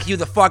to smack you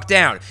the fuck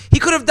down. He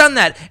could have done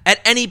that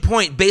at any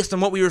point based on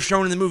what we were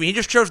shown in the movie. He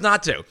just chose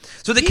not to.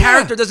 So the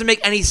character doesn't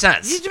make any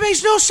sense. It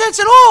makes no sense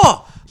at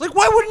all. Like,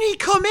 why wouldn't he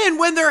come in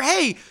when they're,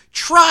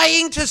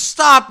 trying to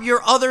stop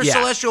your other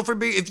Celestial from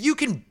being... If you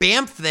can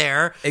bamf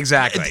there...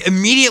 Exactly.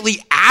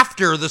 Immediately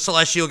after the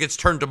Celestial gets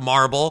turned to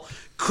marble,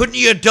 couldn't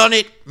you have done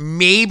it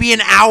maybe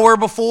an hour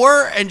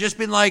before and just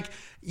been like...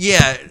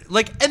 Yeah,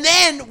 like... And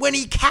then when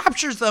he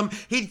captures them,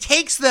 he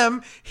takes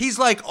them, he's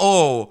like,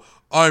 oh...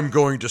 I'm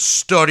going to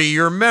study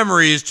your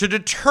memories to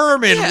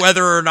determine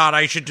whether or not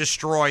I should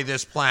destroy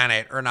this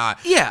planet or not.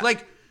 Yeah.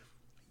 Like,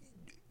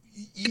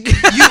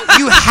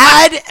 you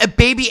had a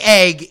baby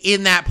egg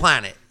in that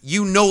planet.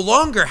 You no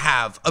longer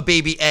have a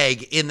baby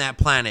egg in that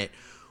planet.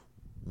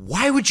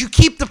 Why would you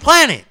keep the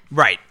planet?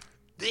 Right.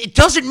 It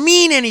doesn't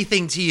mean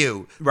anything to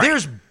you. Right.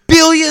 There's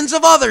billions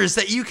of others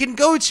that you can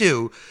go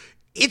to.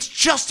 It's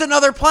just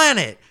another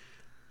planet.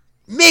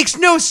 Makes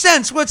no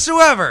sense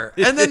whatsoever.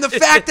 And then the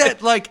fact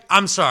that, like,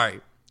 I'm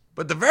sorry,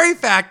 but the very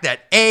fact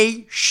that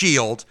A,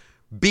 S.H.I.E.L.D.,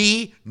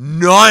 B,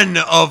 none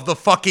of the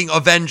fucking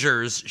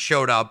Avengers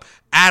showed up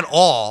at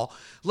all,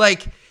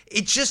 like,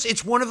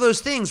 it's one of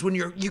those things when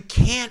you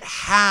can't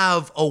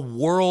have a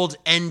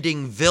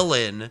world-ending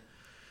villain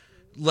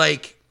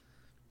like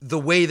the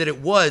way that it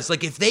was.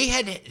 Like, if they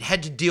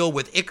had to deal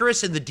with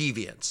Icarus and the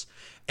Deviants,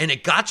 and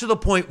it got to the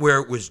point where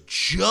it was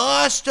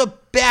just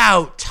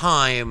about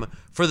time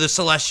for the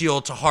Celestial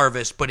to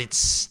harvest, but it's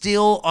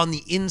still on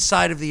the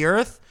inside of the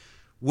Earth,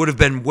 would have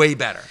been way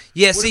better.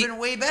 Yeah, would have been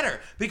way better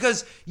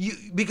because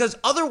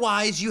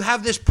otherwise you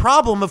have this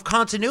problem of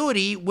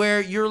continuity where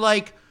you're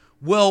like,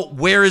 well,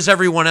 where is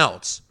everyone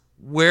else?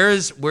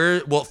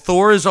 Well,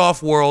 Thor is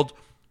off world.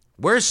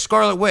 Where's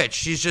Scarlet Witch?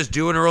 She's just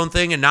doing her own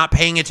thing and not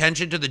paying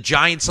attention to the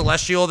giant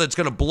Celestial that's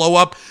going to blow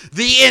up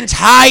the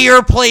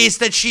entire place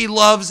that she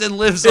loves and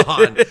lives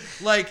on.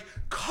 Like,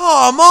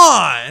 come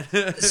on.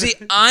 See,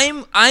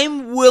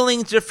 I'm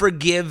willing to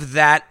forgive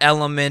that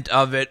element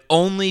of it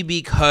only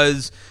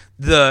because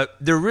there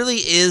really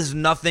is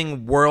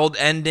nothing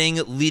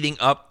world-ending leading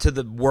up to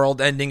the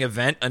world-ending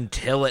event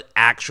until it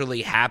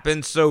actually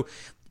happens. So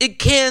it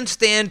can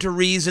stand to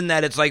reason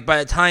that it's like by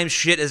the time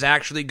shit is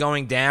actually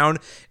going down,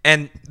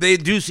 and they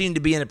do seem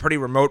to be in a pretty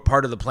remote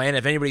part of the planet.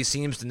 If anybody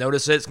seems to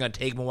notice it, it's going to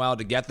take them a while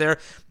to get there.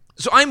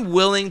 So I'm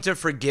willing to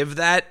forgive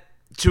that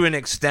to an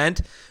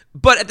extent.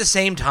 But at the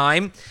same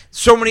time,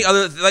 so many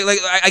other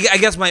I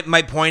guess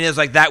my point is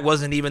like that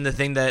wasn't even the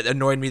thing that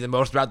annoyed me the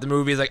most about the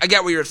movie. Is like I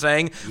get what you're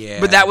saying,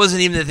 but that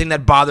wasn't even the thing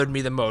that bothered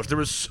me the most. There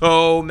were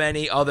so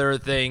many other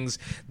things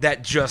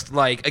that just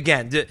like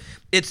again,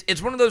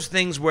 it's one of those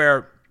things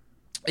where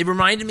it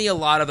reminded me a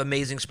lot of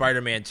Amazing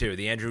Spider-Man 2,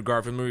 the Andrew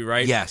Garfield movie,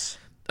 right? Yes.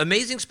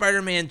 Amazing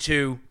Spider-Man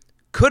 2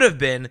 could have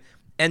been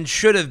and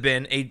should have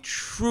been a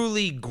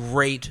truly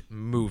great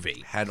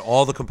movie. Had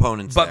all the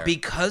components but there.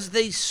 Because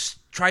they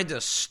tried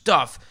to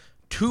stuff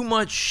too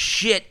much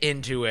shit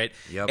into it,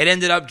 Yep. It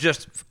ended up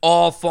just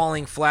all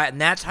falling flat,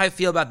 and that's how I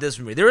feel about this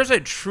movie. There is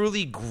a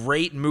truly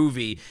great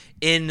movie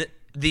in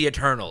The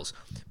Eternals,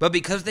 but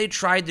because they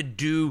tried to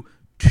do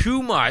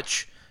too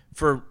much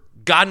for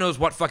God knows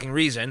what fucking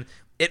reason,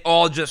 it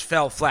all just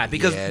fell flat.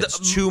 Because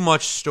it's too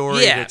much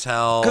story to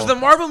tell. Because the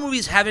Marvel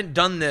movies haven't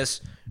done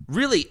this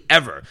really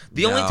ever.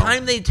 The only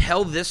time they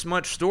tell this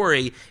much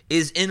story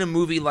is in a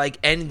movie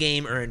like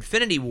Endgame or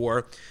Infinity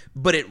War,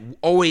 but it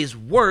always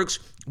works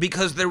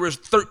because there was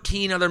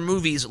 13 other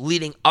movies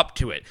leading up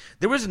to it.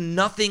 There was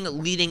nothing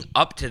leading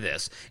up to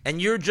this, and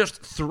you're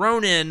just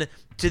thrown in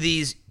to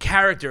these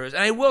characters.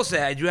 And I will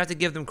say, I do have to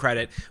give them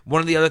credit. One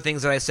of the other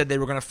things that I said they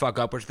were going to fuck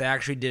up, which they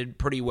actually did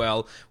pretty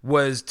well,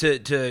 was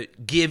to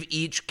give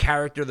each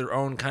character their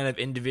own kind of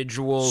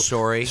individual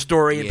story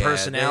and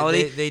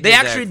personality. They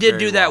actually did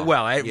do that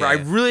well. I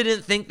really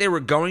didn't think they were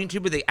going to,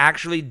 but they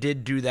actually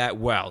did do that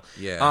well.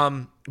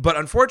 Yeah. But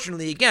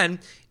unfortunately, again,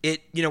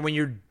 when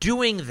you're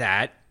doing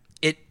that,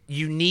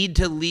 you need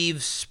to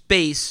leave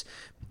space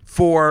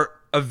for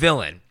a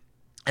villain.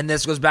 And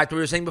this goes back to what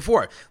we were saying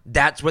before.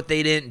 That's what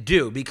they didn't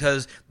do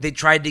because they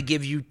tried to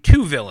give you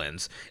two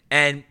villains.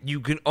 And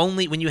you can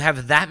only, when you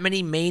have that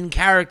many main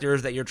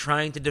characters that you're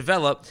trying to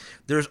develop,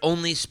 there's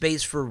only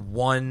space for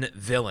one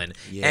villain.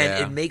 Yeah.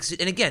 And it makes it,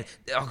 and again,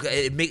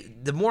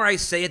 the more I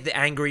say it, the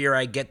angrier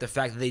I get the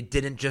fact that they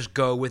didn't just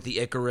go with the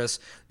Icarus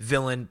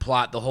villain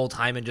plot the whole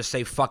time and just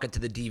say fuck it to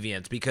the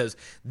Deviants, because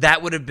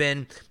that would have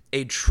been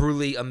a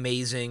truly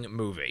amazing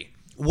movie.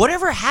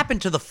 Whatever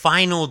happened to the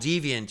final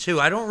Deviant, too?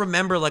 I don't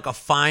remember, like, a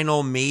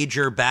final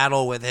major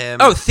battle with him.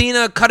 Oh,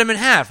 Thena cut him in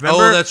half,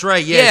 remember? Oh, that's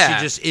right. Yeah,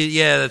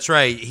 that's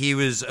right. He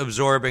was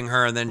absorbing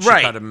her, and then she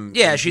cut him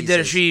Yeah, in she pieces. did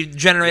it. She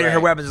generated her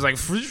weapons.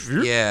 It's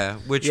like... Yeah,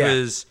 which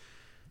was...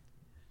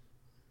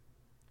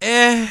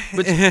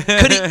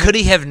 But could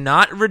he have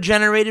not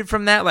regenerated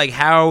from that? Like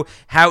how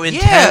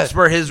intense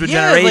were his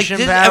regeneration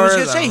powers? I was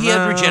gonna say he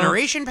had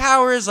regeneration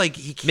powers. Like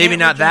he can't maybe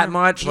not that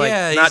much. Like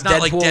not Deadpool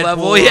like Deadpool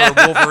level,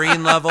 or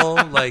Wolverine level.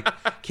 Like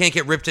can't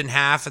get ripped in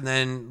half and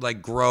then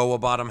like grow a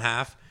bottom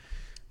half.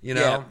 You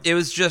know, yeah, it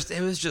was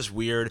just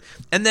weird.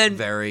 And then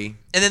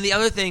the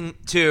other thing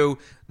too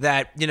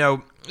that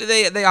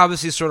they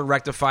obviously sort of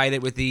rectified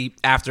it with the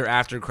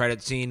after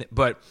credit scene,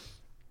 but.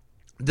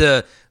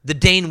 The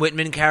Dane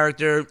Whitman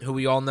character, who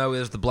we all know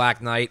is the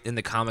Black Knight in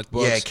the comic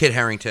books. Yeah, Kit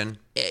Harington.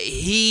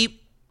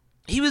 He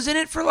was in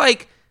it for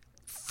like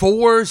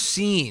 4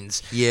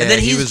 scenes. Yeah, and then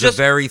he was just a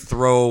very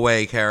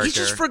throwaway character. He's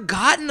just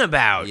forgotten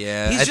about.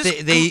 Yeah,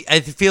 I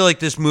feel like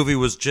this movie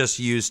was just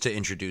used to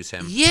introduce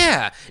him.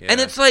 Yeah.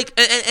 And it's like,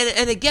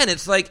 and again,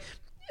 it's like,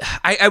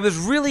 I was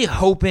really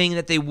hoping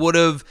that they would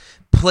have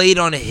played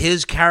on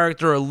his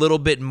character a little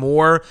bit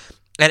more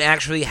and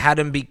actually had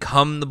him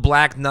become the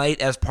Black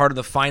Knight as part of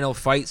the final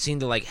fight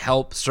scene to like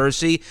help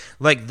Cersei.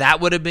 Like that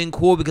would have been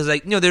cool because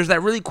there's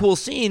that really cool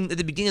scene at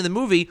the beginning of the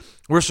movie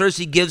where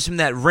Cersei gives him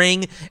that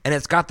ring and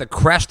it's got the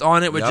crest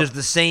on it, which is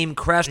the same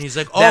crest. And he's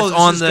like,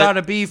 "Oh, this has got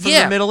to be from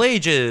the Middle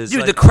Ages."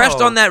 Dude, like, the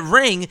crest on that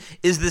ring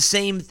is the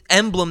same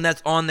emblem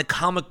that's on the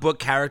comic book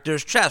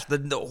character's chest,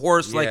 the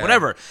horse, like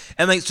whatever.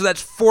 And like so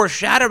that's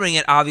foreshadowing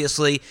it,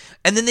 obviously.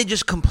 And then they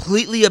just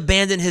completely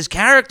abandon his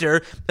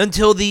character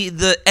until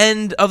the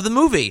end of the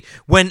movie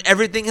when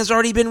everything has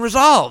already been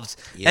resolved.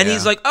 And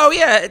he's like, "Oh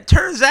yeah, it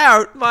turns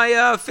out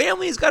my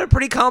family's got a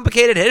pretty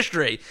complicated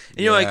history." And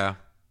you're like,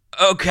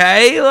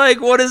 okay,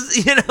 like what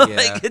is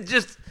like it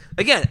just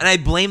again, and I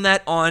blame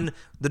that on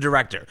the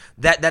director.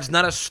 That's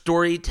not a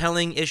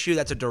storytelling issue,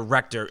 that's a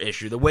director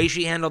issue. The way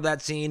she handled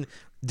that scene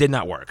did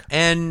not work.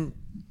 And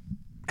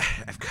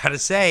I've got to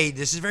say,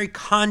 this is very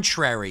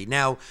contrary.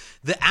 Now,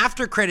 the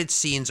after credits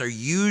scenes are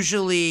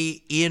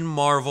usually in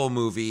Marvel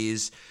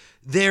movies.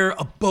 They're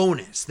a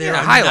bonus. They're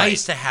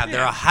nice to have.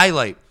 They're a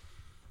highlight.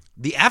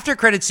 The after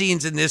credit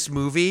scenes in this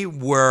movie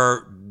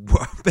were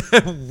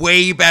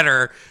way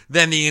better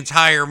than the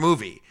entire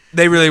movie.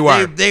 They really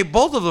were. They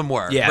both of them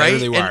were. Yeah, right? they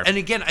really were. And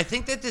again, I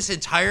think that this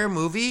entire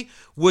movie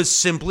was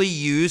simply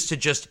used to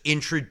just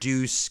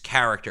introduce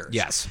characters.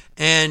 Yes.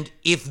 And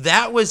if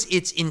that was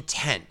its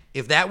intent,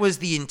 if that was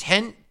the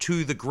intent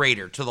to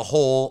the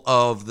whole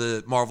of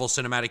the Marvel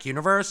Cinematic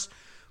Universe,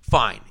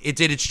 fine. It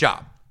did its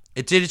job.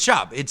 It did its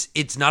job.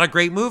 It's not a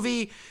great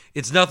movie.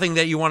 It's nothing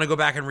that you want to go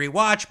back and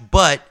rewatch,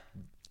 but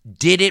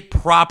did it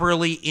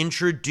properly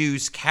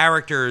introduce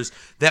characters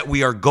that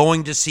we are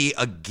going to see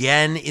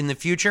again in the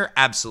future?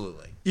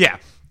 Absolutely.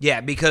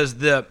 Yeah, because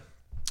so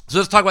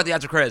let's talk about the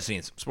after credit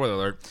scenes. Spoiler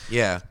alert.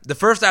 Yeah. The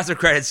first after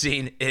credit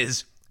scene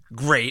is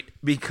great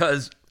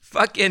because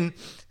fucking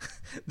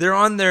they're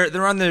on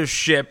their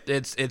ship.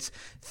 It's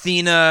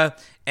Thena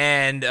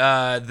and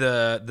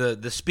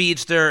the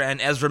speedster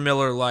and Ezra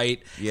Miller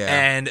Light. Yeah.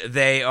 And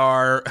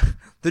they're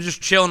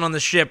just chilling on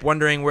the ship,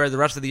 wondering where the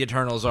rest of the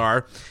Eternals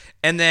are.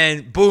 And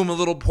then boom, a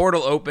little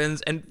portal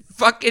opens and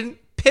fucking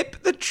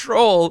Pip the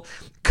Troll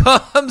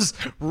comes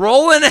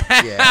rolling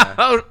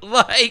out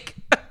like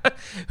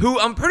who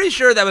I'm pretty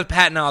sure that was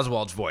Patton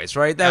Oswalt's voice,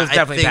 right? That was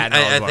definitely Patton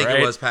Oswalt. I think right?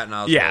 it was Patton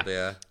Oswalt,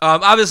 yeah.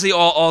 Obviously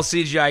all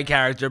CGI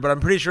character, but I'm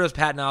pretty sure it's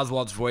Patton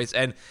Oswalt's voice.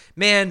 And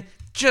man,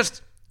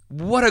 just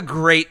what a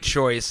great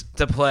choice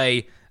to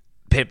play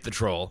Pip the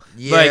Troll.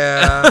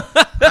 Yeah.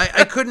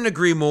 I couldn't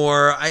agree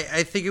more.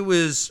 I think it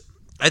was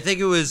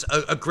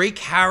a great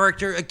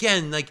character.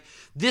 Again, like,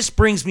 this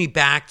brings me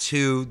back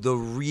to the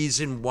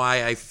reason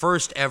why I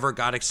first ever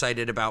got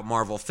excited about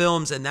Marvel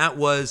films, and that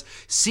was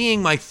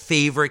seeing my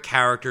favorite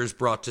characters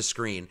brought to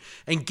screen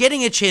and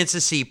getting a chance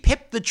to see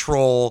Pip the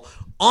Troll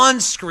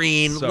on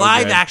screen, So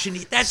live good. action.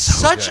 That's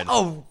So such good.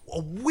 a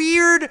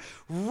weird,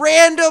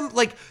 random,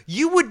 like,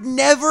 you would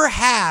never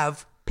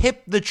have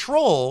Pip the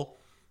Troll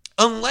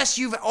unless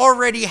you've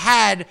already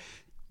had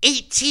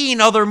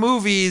 18 other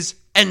movies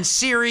and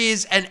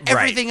series and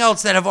everything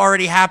else that have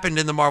already happened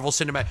in the Marvel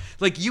Cinematic.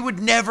 Like, you would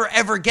never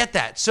ever get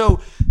that.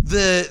 So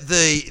the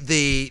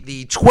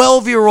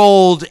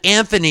 12-year-old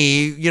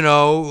Anthony,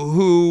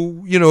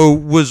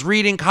 who, was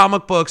reading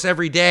comic books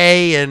every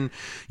day and,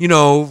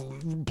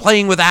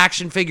 playing with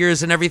action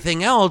figures and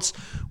everything else,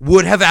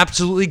 would have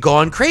absolutely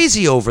gone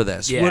crazy over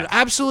this. Yeah. Would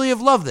absolutely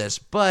have loved this.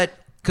 But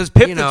Because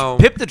Pip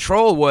the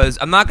Troll was,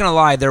 I'm not going to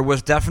lie, there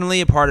was definitely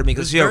a part of me.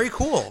 Because very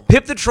cool.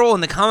 Pip the Troll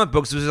in the comic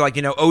books was like,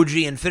 OG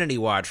Infinity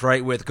Watch,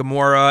 right? With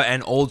Gamora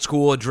and old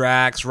school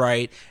Drax,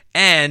 right?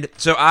 And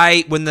so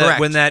when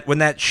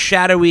that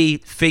shadowy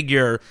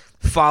figure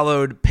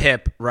followed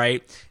Pip,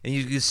 right? And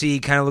you could see,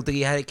 kind of looked like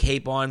he had a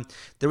cape on.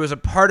 There was a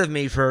part of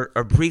me for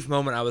a brief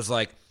moment, I was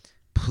like,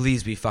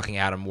 please be fucking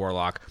Adam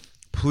Warlock.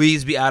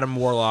 Please be Adam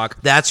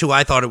Warlock. That's who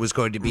I thought it was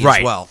going to be Right.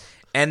 as well.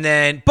 And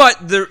then,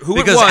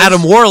 because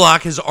Adam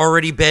Warlock has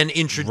already been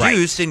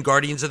introduced in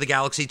Guardians of the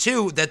Galaxy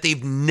 2 that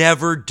they've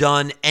never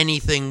done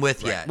anything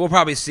with yet. We'll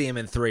probably see him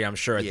in 3, I'm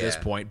sure, at this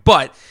point.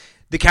 But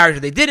the character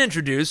they did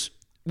introduce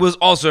was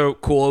also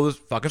cool. It was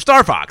fucking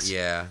Star Fox.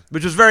 Yeah.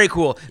 Which was very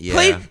cool. Yeah.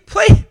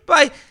 Played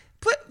by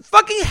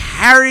fucking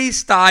Harry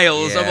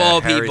Styles, of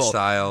all Harry people.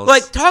 Styles.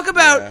 Like, talk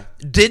about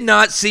did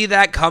not see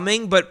that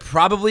coming, but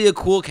probably a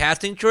cool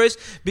casting choice,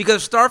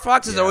 because Star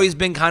Fox has always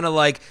been kind of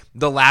like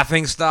the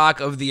laughing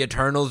stock of the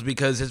Eternals,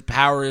 because his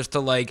power is to,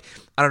 like,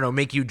 I don't know,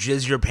 make you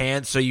jizz your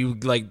pants so you,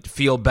 like,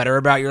 feel better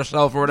about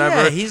yourself or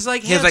whatever. Yeah, he's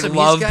like he has, like, handsome.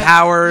 love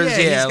powers.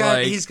 Yeah,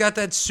 he's got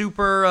that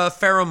super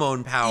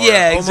pheromone power.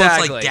 Yeah, almost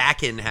exactly. like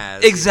Dakin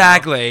has.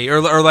 Exactly,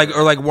 or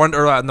like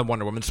Wonder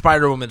Woman,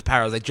 Spider Woman's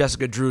powers, like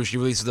Jessica Drew, she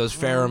releases those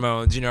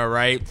pheromones,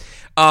 right?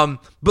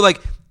 But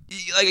like,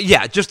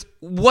 yeah, just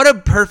what a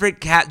perfect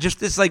cat, just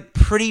this like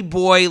pretty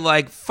boy,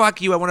 like fuck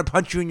you, I want to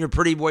punch you in your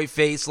pretty boy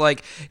face,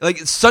 like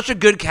it's such a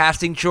good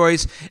casting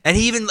choice, and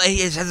he even he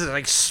has this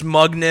like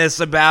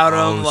smugness about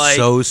him, like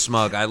so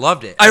smug. I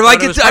loved it. I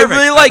like it. I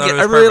really like it.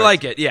 I really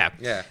like it. Yeah.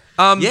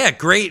 Yeah,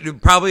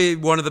 great. Probably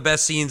one of the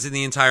best scenes in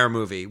the entire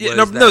movie.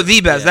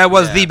 The best. That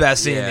was the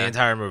best scene in the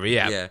entire movie.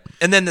 Yeah. Yeah.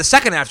 And then the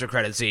second after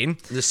credit scene.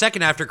 The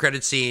second after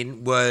credit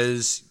scene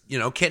was,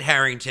 Kit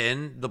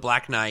Harington, the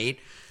Black Knight,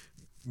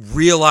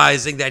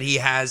 realizing that he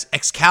has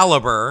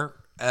Excalibur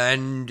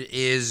and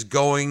is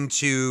going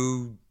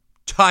to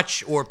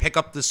touch or pick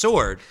up the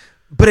sword.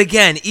 But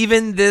again,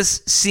 even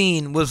this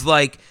scene was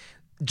like,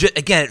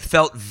 again, it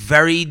felt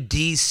very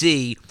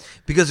DC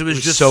because it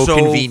was just so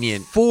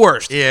convenient,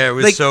 forced. Yeah, it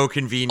was like, so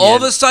convenient. All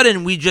of a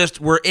sudden,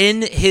 we're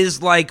in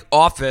his like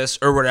office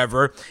or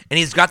whatever, and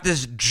he's got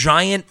this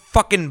giant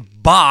fucking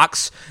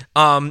box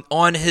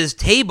on his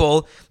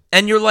table,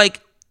 and you're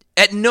like,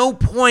 at no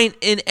point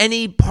in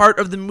any part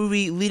of the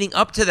movie leading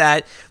up to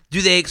that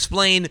do they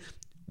explain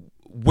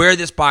where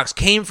this box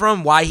came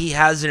from, why he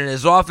has it in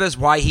his office,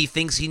 why he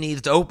thinks he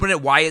needs to open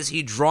it, why is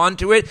he drawn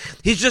to it.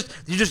 You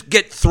just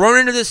get thrown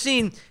into the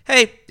scene.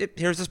 Hey,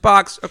 here's this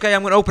box. Okay,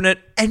 I'm going to open it.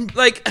 And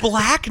like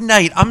Black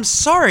Knight, I'm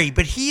sorry,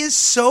 but he is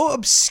so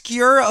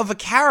obscure of a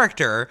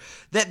character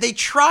that they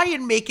try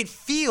and make it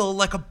feel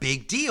like a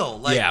big deal.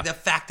 Like the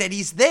fact that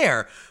he's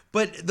there.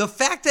 But the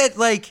fact that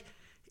like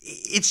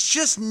it's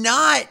just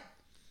not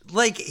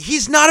like,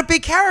 he's not a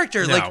big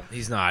character. No, like,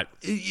 he's not.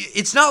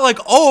 It's not like,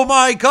 oh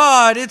my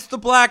God, it's the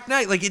Black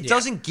Knight. Like, it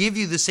doesn't give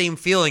you the same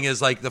feeling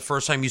as like the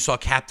first time you saw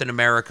Captain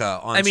America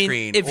on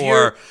screen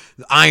or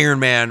Iron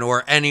Man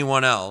or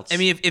anyone else. I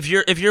mean, if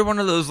you're one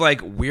of those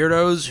like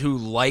weirdos who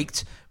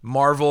liked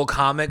Marvel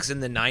comics in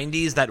the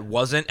 90s that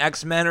wasn't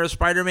X-Men or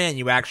Spider-Man,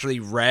 you actually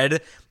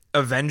read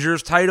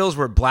Avengers titles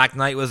where Black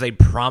Knight was a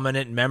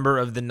prominent member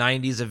of the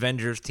 90s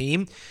Avengers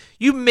team,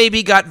 you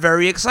maybe got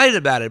very excited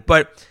about it.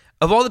 But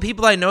of all the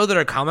people I know that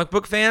are comic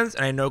book fans,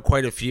 and I know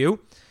quite a few,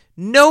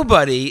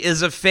 nobody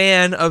is a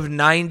fan of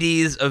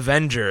 90s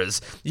Avengers.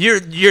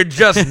 You're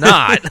just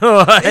not.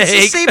 Like, it's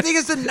the same thing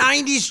as the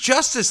 90s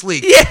Justice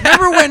League. Yeah.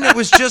 Remember when it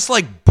was just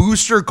like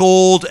Booster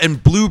Gold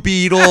and Blue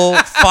Beetle,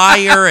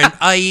 Fire and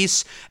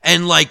Ice,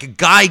 and like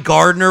Guy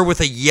Gardner with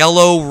a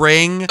yellow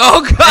ring?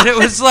 Oh God! And it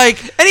was like,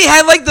 and he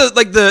had like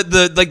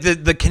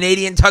the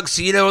Canadian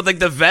tuxedo with like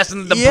the vest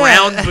and the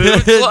brown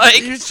boots.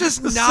 Like, it's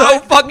just not so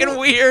fucking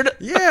weird.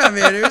 Yeah,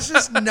 man, it was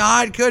just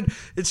not good.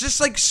 It's just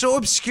like so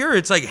obscure.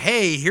 It's like,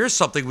 hey, here's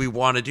something we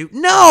want to do.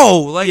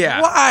 No, like,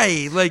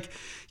 why? Like,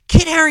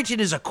 Kit Harington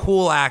is a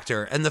cool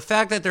actor, and the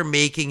fact that they're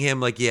making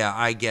him like, yeah,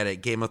 I get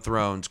it, Game of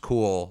Thrones,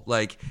 cool.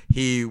 Like,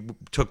 he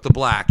took the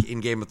black in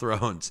Game of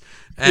Thrones,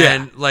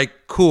 and like,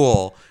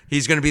 cool.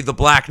 He's going to be the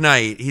Black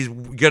Knight. He's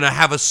going to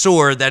have a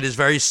sword that is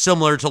very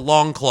similar to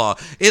Longclaw.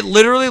 It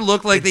literally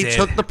looked like they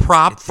took the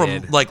prop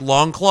from like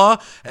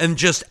Longclaw and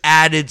just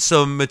added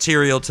some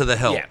material to the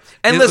hilt. Yeah.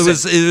 And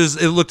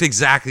it looked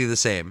exactly the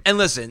same. And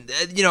listen,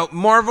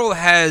 Marvel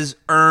has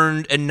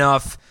earned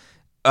enough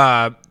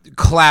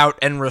clout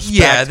and respect.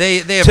 Yeah, they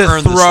have to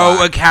earned the throw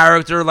slack. a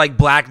character like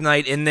Black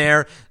Knight in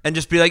there and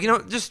just be like,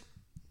 just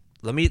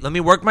let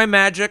me work my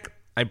magic.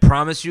 I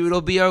promise you it'll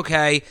be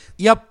okay.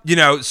 Yep.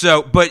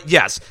 But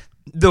yes,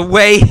 the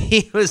way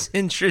he was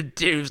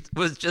introduced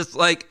was just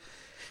like,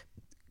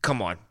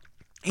 come on.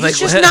 He's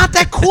just not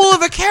that cool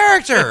of a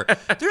character.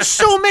 There's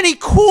so many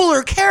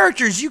cooler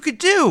characters you could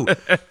do.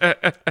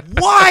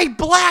 Why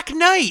Black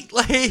Knight?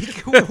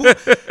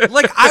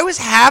 Like I was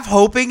half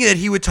hoping that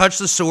he would touch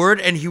the sword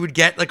and he would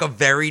get like a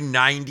very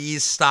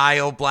 90s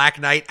style Black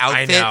Knight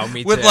outfit I know,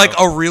 me with too. like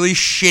a really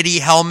shitty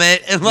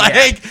helmet and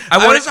like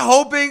I was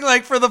hoping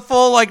like for the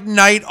full like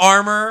knight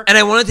armor. And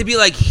I want it to be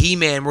like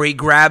He-Man where he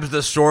grabs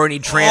the sword and he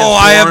transforms. Oh,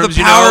 I have the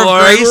power of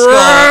Grayskull.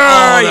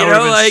 Oh, that would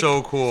have been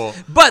so cool.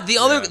 But the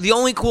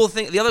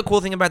other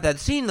cool thing about that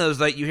scene, though, is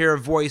that you hear a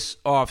voice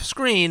off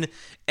screen,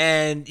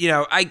 and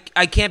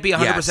I can't be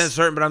 100%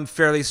 certain, but I'm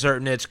fairly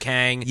certain it's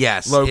Kang.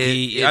 Yes,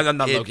 Loki.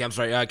 Not Loki. I'm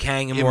sorry,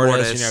 Kang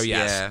Immortus. Yes.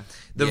 Yeah.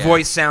 The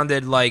voice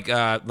sounded like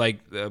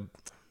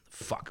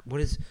fuck. What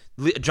is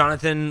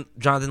Jonathan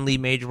Lee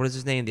Major? What is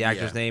his name? The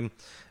actor's name.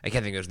 I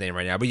can't think of his name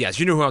right now, but yes,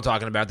 you know who I'm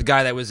talking about. The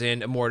guy that was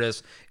in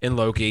Immortus in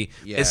Loki.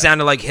 Yeah. It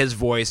sounded like his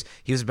voice.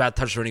 He was about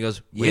to touch her, and he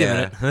goes, "Wait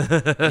a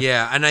minute."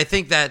 Yeah, and I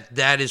think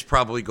that is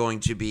probably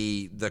going to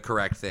be the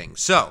correct thing.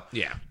 So,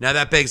 now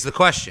that begs the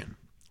question,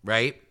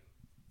 right?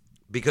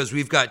 Because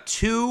we've got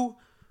two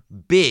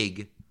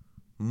big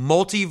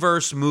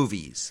multiverse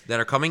movies that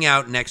are coming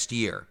out next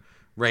year,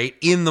 right?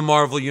 In the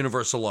Marvel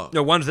Universe alone.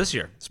 No, one's this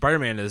year.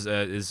 Spider-Man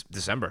is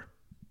December.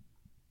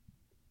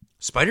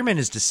 Spider-Man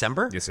is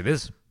December? Yes, it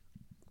is.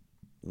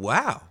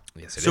 Wow.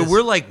 Yes, it is. So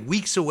we're like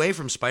weeks away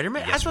from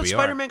Spider-Man? Yes, I thought we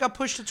Spider-Man got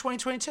pushed to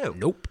 2022.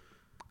 Nope.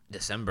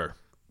 December.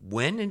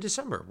 When in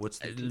December? What's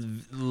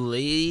the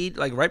late,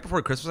 like right before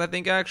Christmas, I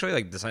think, actually,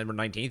 like December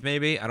 19th,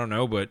 maybe. I don't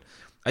know, but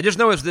I just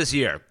know it's this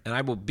year, and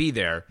I will be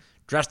there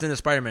dressed in a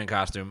Spider-Man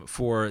costume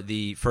for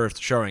the first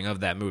showing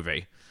of that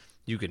movie.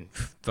 You can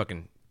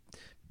fucking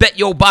bet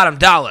your bottom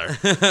dollar.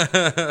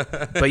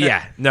 But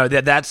yeah, no,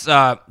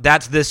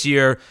 that's this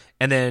year,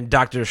 and then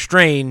Doctor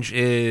Strange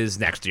is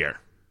next year.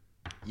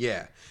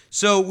 Yeah.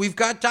 So we've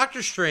got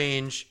Doctor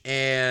Strange,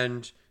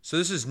 and so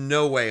this is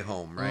No Way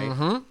Home, right?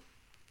 Mm-hmm.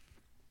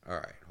 All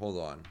right, hold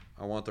on.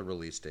 I want the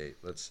release date.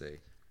 Let's see.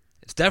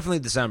 It's definitely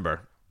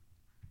December.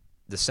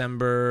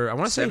 I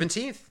want to say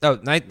 17th. Oh,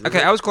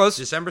 okay, I was close.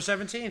 December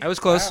 17th. I was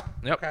close. Wow.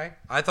 Yep. Okay.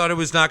 I thought it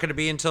was not going to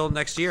be until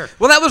next year.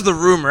 Well, that was the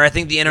rumor. I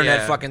think the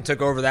internet fucking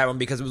took over that one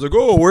because it was like,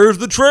 oh, where's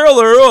the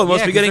trailer? Oh, it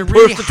must be getting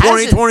pushed to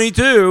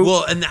 2022.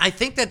 Well, and I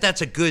think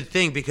that's a good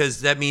thing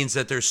because that means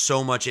that there's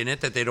so much in it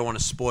that they don't want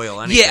to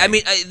spoil anything. Yeah, I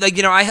mean,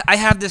 I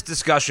have this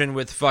discussion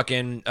with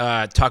fucking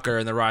Tucker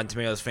in the Rotten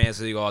Tomatoes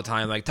Fantasy League all the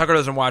time. Like, Tucker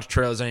doesn't watch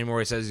trailers anymore.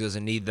 He says he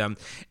doesn't need them.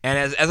 And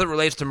as it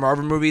relates to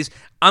Marvel movies,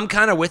 I'm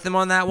kind of with him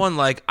on that one.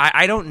 Like,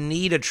 I don't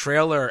need a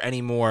trailer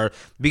anymore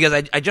because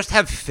I just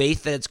have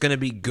faith that it's going to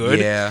be good.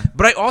 Yeah.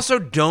 But I also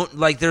don't,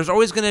 like, there's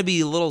always going to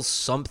be a little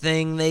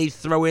something they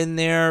throw in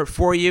there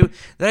for you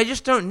that I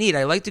just don't need.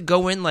 I like to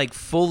go in, like,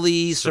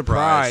 fully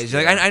surprised.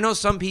 Yeah. Like, I know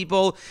some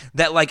people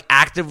that, like,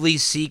 actively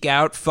seek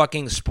out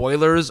fucking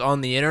spoilers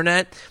on the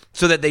internet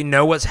so that they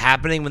know what's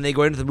happening when they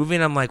go into the movie,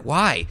 and I'm like,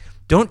 why?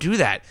 Don't do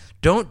that.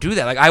 Don't do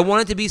that. Like, I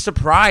wanted to be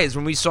surprised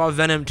when we saw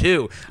Venom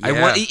 2. Yeah. I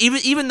want,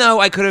 even though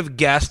I could have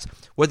guessed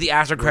what the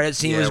after credit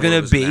scene was what going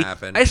to was be. gonna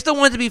happen. I still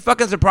wanted to be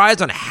fucking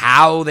surprised on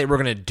how they were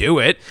going to do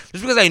it.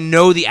 Just because I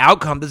know the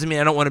outcome doesn't mean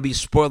I don't want to be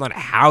spoiled on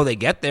how they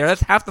get there.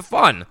 That's half the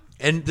fun.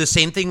 And the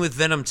same thing with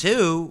Venom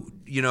 2,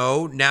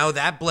 now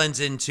that blends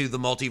into the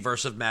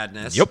multiverse of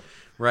madness. Yep.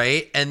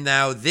 Right? And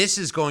now this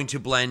is going to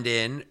blend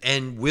in,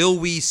 and will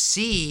we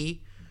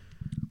see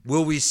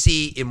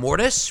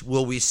Immortus?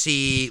 Will we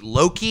see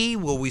Loki?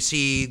 Will we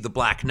see the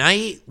Black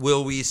Knight?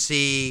 Will we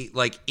see,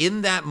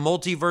 in that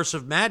multiverse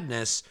of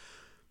madness,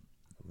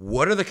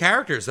 what are the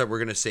characters that we're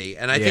going to see?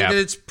 And I think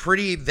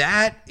that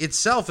that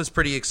itself is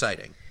pretty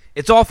exciting.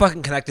 It's all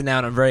fucking connected now,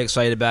 and I'm very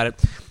excited about it.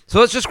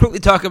 So let's just quickly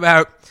talk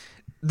about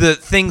the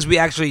things we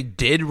actually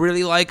did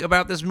really like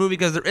about this movie,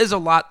 because there is a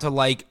lot to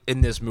like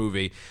in this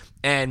movie.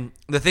 And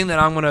the thing that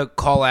I'm going to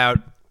call out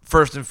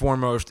first and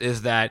foremost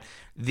is that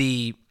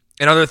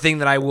another thing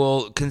that I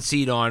will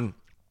concede on,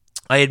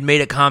 I had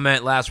made a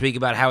comment last week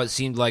about how it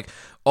seemed like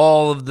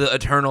all of the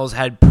Eternals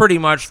had pretty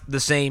much the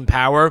same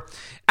power.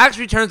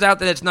 Actually, turns out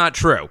that it's not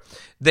true.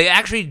 They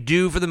actually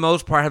do, for the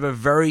most part, have a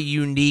very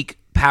unique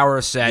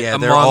power set among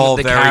they're all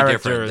the very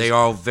characters. different. They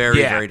are all very,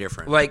 very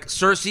different. Like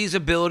Cersei's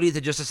ability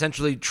to just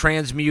essentially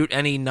transmute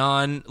any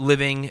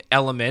non-living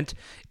element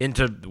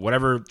into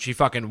whatever she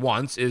fucking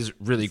wants is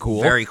really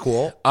cool. Very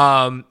cool.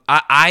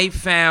 I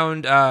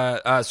found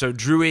so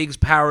Druig's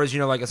powers,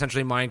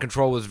 essentially mind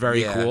control, was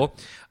very cool.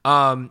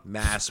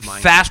 Mass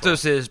mind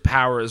Phastos's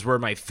powers were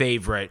my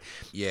favorite.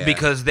 Yeah.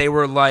 Because they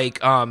were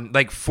like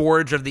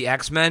Forge of the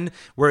X-Men,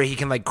 where he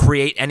can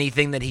create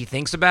anything that he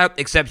thinks about,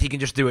 except he can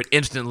just do it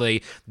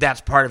instantly.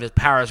 That's part of his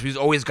powers. He's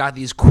always got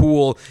these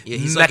cool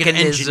he's mechanisms. like an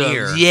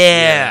engineer.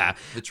 Yeah.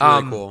 It's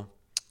really cool.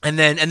 And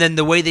then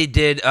the way they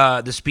did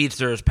the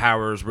Speedster's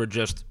powers were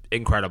just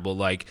incredible.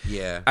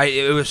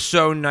 It was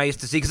so nice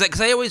to see,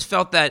 because I always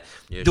felt that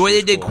the way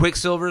they did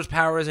Quicksilver's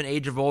powers in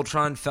Age of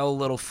Ultron fell a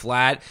little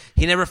flat.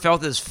 He never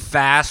felt as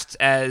fast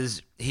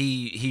as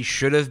he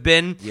should have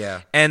been.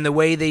 Yeah. And the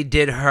way they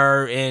did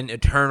her in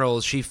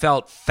Eternals, she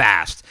felt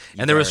fast.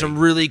 And there were some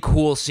really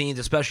cool scenes,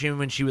 especially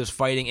when she was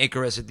fighting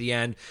Icarus at the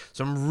end.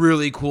 Some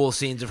really cool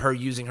scenes of her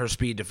using her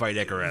speed to fight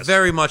Icarus.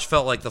 Very much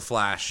felt like the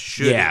Flash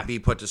should be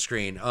put to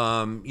screen.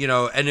 And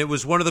it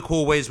was one of the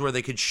cool ways where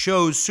they could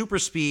show super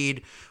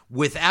speed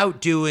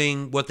without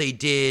doing what they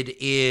did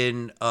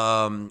in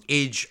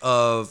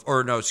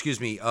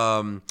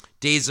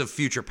Days of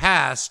Future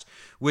Past,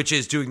 which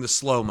is doing the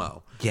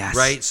slow-mo. Yes.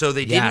 Right? So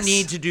they didn't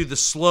need to do the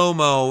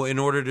slow-mo in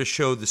order to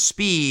show the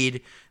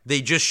speed.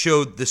 They just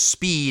showed the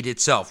speed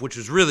itself, which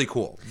was really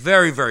cool.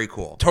 Very, very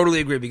cool. Totally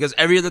agree, because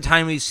every other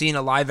time we've seen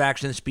a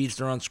live-action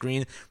Speedster on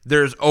screen,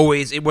 there's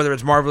always, whether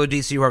it's Marvel or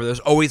DC or whoever,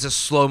 there's always a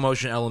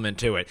slow-motion element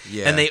to it.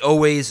 Yeah. And they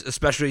always,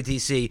 especially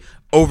DC,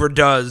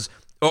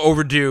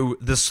 overdo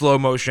the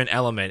slow-motion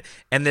element.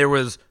 And there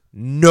was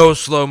no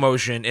slow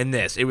motion in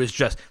this. It was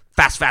just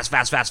fast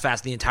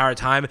the entire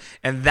time,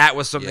 and that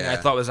was something I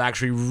thought was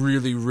actually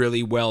really,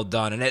 really well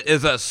done. And it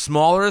is a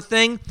smaller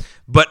thing,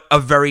 but a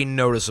very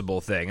noticeable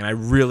thing, and I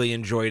really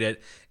enjoyed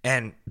it.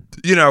 And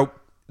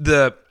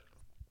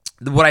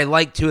what I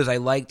liked too is I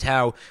liked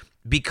how,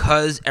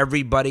 because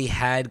everybody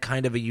had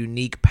kind of a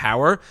unique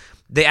power,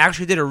 they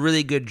actually did a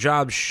really good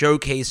job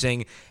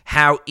showcasing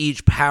how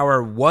each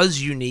power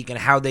was unique and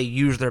how they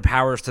used their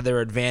powers to their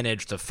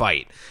advantage to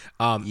fight.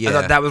 I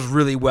thought that was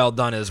really well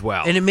done as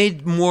well. And it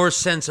made more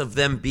sense of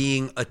them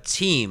being a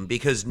team,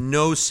 because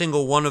no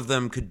single one of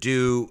them could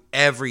do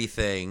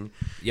everything.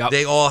 Yep.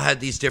 They all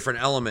had these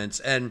different elements.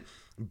 And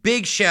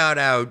big shout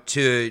out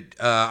to,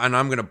 and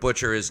I'm going to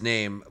butcher his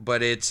name,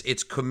 but it's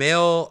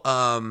Kumail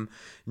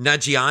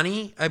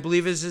Nanjiani, I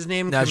believe is his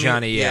name.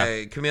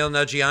 Nanjiani, Kumail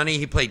Nanjiani.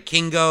 He played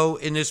Kingo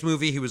in this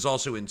movie. He was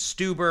also in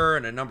Stuber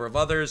and a number of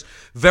others.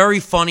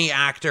 Very funny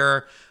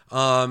actor.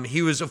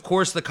 He was, of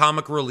course, the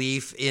comic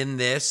relief in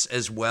this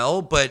as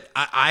well, but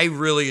I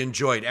really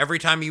enjoyed every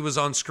time he was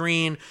on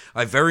screen.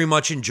 I very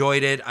much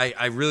enjoyed it.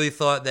 I really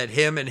thought that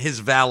him and his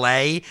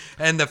valet,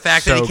 and the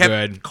fact that he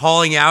kept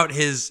calling out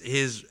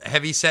his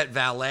heavyset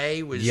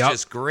valet was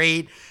just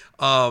great.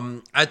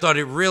 I thought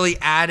it really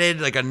added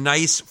like a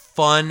nice,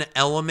 fun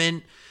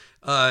element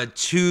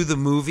to the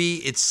movie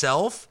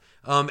itself,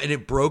 and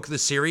it broke the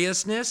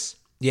seriousness.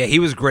 Yeah, he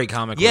was great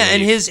comic relief. Yeah,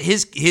 and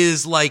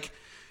his like.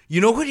 You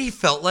know what he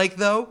felt like,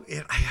 though?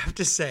 I have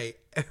to say,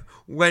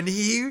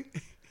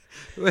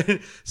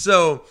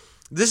 so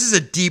this is a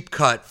deep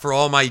cut for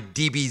all my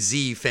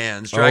DBZ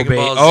fans, Dragon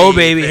Ball Z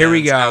baby, fans here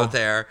we go out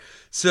there.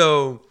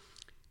 So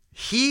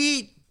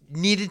he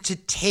needed to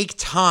take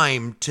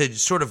time to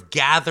sort of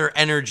gather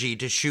energy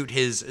to shoot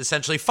his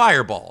essentially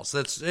fireballs.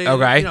 That's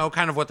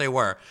kind of what they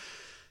were.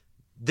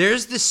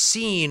 There's this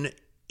scene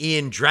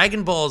in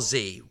Dragon Ball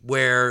Z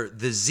where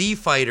the Z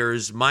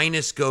fighters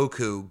minus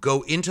Goku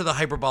go into the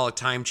hyperbolic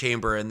time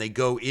chamber and they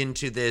go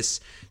into this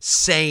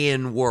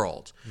Saiyan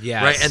world.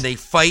 Yes. Right? And they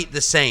fight the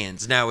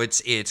Saiyans. Now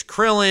it's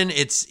Krillin,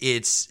 it's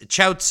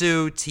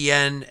Chaozu,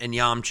 Tien, and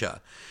Yamcha.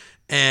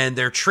 And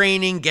they're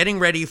training, getting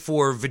ready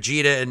for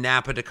Vegeta and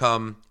Nappa to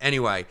come.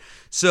 Anyway,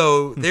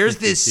 so there's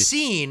this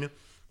scene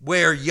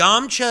where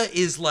Yamcha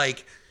is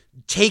like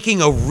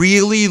taking a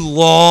really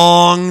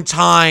long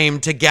time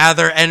to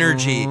gather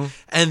energy,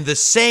 and the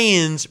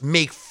Saiyans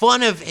make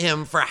fun of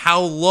him for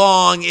how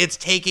long it's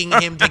taking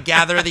him to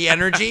gather the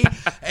energy.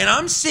 And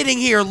I'm sitting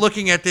here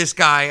looking at this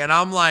guy, and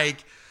I'm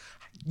like,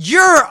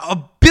 you're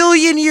a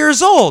billion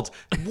years old.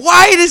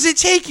 Why does it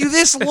take you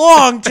this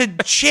long to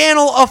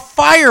channel a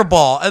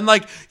fireball? And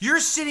like, you're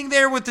sitting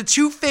there with the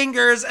two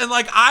fingers, and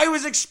like, I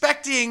was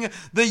expecting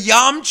the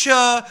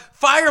Yamcha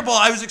fireball.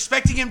 I was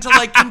expecting him to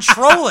like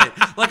control it.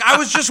 Like, I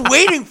was just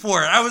waiting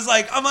for it. I'm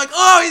like,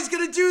 oh, he's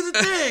gonna do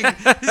the thing.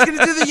 He's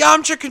gonna do the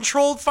Yamcha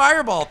controlled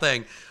fireball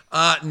thing.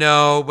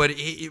 No, but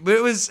it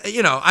was,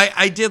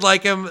 I did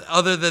like him.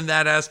 Other than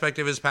that aspect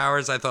of his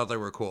powers, I thought they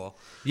were cool.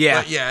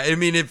 Yeah. But yeah, I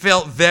mean, it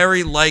felt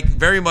very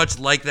much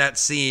like that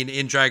scene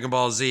in Dragon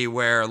Ball Z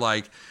where,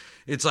 like,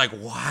 it's like,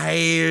 why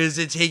does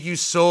it take you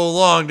so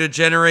long to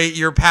generate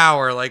your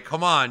power? Like,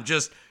 come on,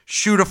 just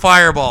shoot a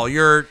fireball.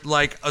 You're,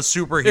 like, a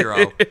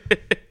superhero.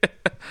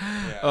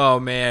 Yeah. Oh,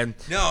 man.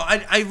 No,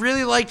 I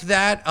really liked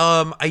that.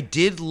 I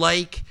did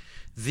like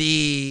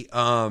the...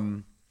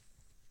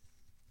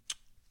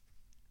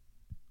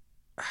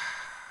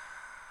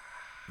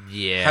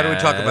 Yeah. How do we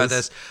talk about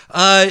this?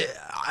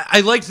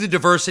 I liked the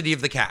diversity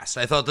of the cast.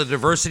 I thought the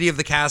diversity of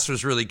the cast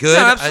was really good.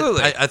 No,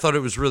 absolutely. I thought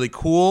it was really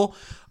cool.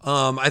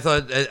 I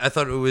thought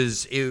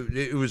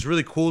it was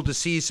really cool to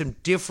see some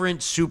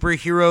different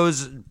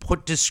superheroes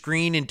put to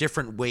screen in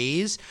different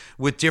ways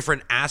with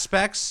different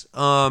aspects.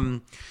 I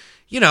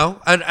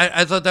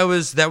thought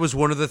that was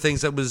one of the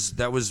things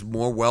that was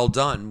more well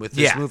done with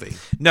this movie.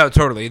 No,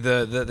 totally.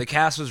 The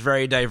cast was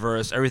very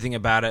diverse. Everything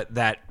about it,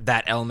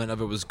 that element of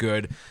it was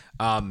good.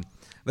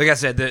 Like I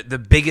said, the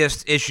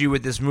biggest issue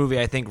with this movie,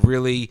 I think,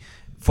 really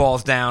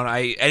falls down.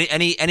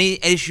 Any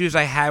issues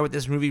I had with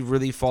this movie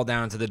really fall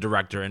down to the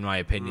director, in my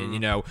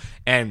opinion.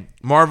 And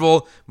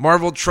Marvel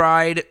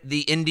tried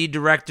the indie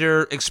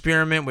director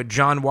experiment with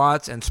John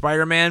Watts and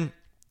Spider-Man,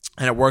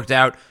 and it worked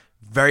out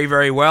very,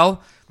 very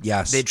well.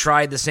 Yes, they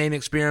tried the same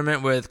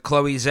experiment with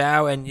Chloe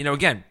Zhao, and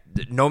again,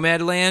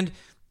 Nomadland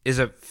is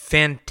a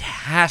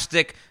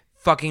fantastic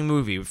fucking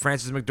movie with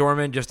Frances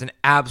McDormand, just an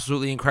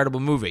absolutely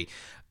incredible movie.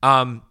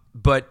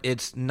 But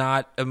it's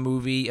not a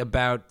movie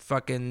about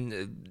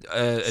fucking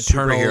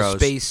eternal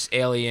space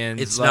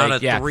aliens. It's not a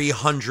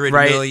 $300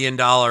 million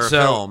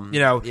film.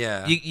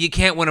 You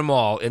can't win them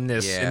all in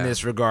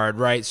this regard,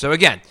 right? So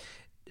again,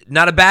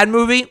 not a bad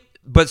movie,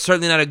 but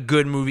certainly not a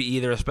good movie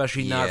either,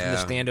 especially not from the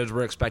standards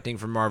we're expecting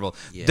from Marvel.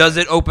 Yeah. Does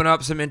it open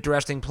up some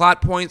interesting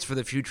plot points for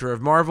the future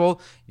of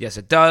Marvel? Yes,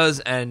 it does,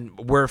 and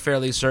we're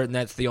fairly certain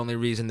that's the only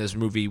reason this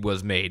movie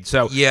was made.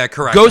 So yeah,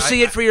 correct. Go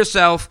see it for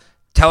yourself.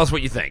 Tell us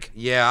what you think.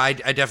 Yeah, I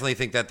definitely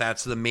think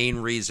that's the main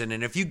reason.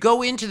 And if you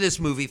go into this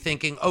movie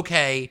thinking,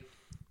 okay,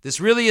 this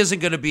really isn't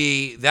going to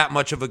be that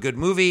much of a good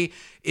movie,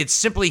 it's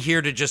simply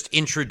here to just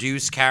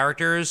introduce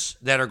characters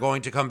that are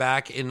going to come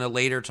back in a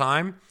later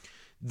time,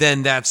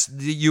 then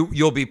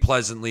you'll be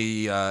pleasantly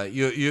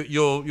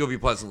you'll be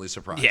pleasantly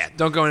surprised. Yeah,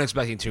 don't go in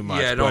expecting too much.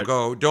 Yeah,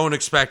 don't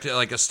expect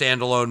like a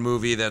standalone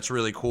movie that's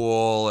really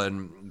cool,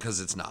 and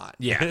because it's not.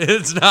 Yeah,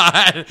 it's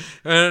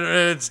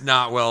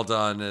not well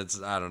done.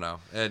 I don't know.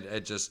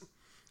 It just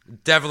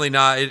definitely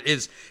not.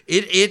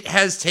 It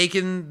has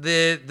taken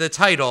the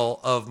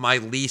title of my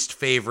least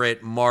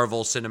favorite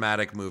Marvel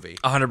cinematic movie.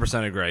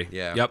 100% agree.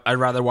 Yeah. Yep. I'd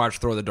rather watch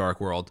Thor: The Dark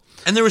World.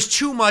 And there was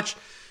too much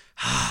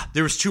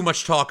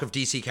talk of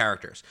DC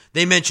characters.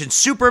 They mentioned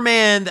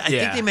Superman. I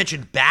think they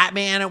mentioned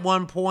Batman at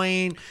one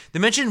point. They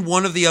mentioned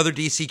one of the other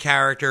DC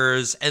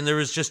characters, and there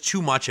was just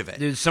too much of it.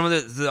 Dude,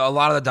 a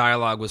lot of the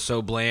dialogue was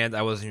so bland,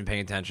 I wasn't even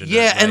paying attention.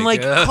 Yeah, and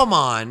come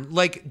on,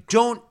 like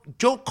don't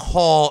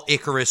call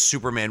Icarus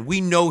Superman.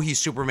 We know he's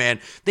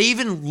Superman. They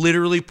even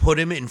literally put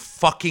him in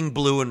fucking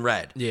blue and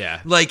red. Yeah,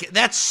 like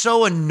that's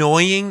so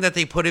annoying that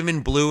they put him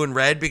in blue and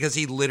red because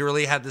he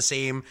literally had the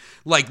same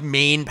like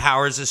main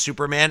powers as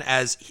Superman,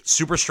 as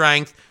super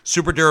strength,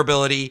 super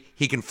durability,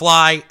 he can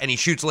fly, and he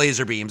shoots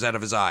laser beams out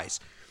of his eyes.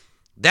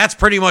 That's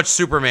pretty much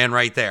Superman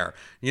right there.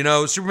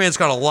 Superman's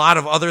got a lot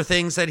of other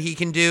things that he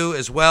can do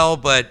as well,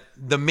 but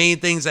the main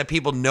things that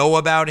people know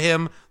about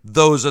him,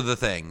 those are the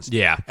things.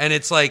 Yeah. And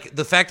it's like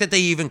the fact that they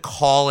even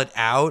call it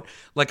out,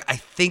 like I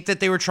think that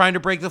they were trying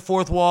to break the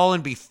fourth wall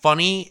and be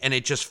funny, and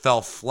it just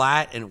fell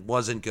flat and it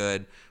wasn't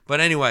good. But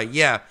anyway,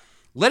 yeah.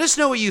 Let us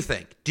know what you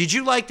think. Did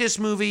you like this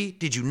movie?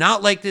 Did you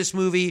not like this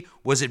movie?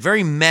 Was it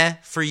very meh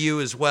for you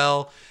as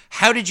well?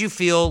 How did you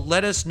feel?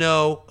 Let us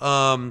know.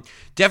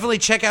 Definitely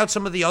check out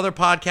some of the other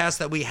podcasts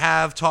that we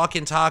have.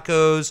 Talkin'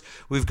 Tacos.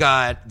 We've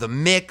got The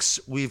Mix.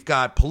 We've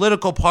got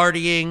Political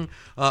Partying.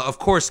 Of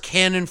course,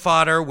 Cannon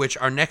Fodder, which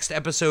our next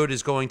episode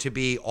is going to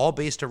be all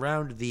based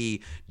around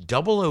the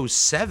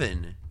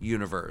 007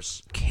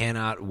 universe.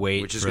 Cannot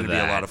wait. Which is going to be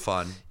a lot of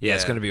fun. Yeah,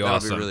 it's going to be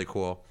awesome. That'll be really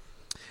cool.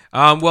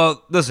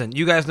 Well, listen,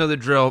 you guys know the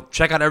drill.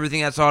 Check out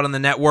everything that's on the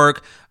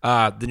network.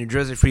 The New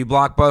Jersey Free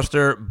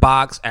Blockbuster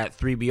box at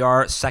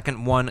 3BR.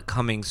 Second one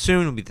coming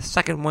soon. It'll be the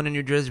second one in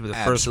New Jersey, but the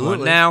first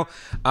one now.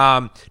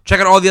 Check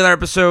out all the other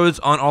episodes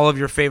on all of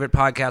your favorite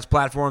podcast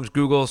platforms,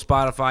 Google,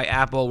 Spotify,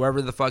 Apple,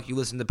 wherever the fuck you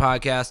listen to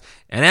podcasts.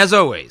 And as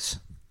always,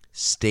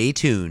 stay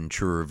tuned,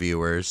 true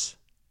reviewers.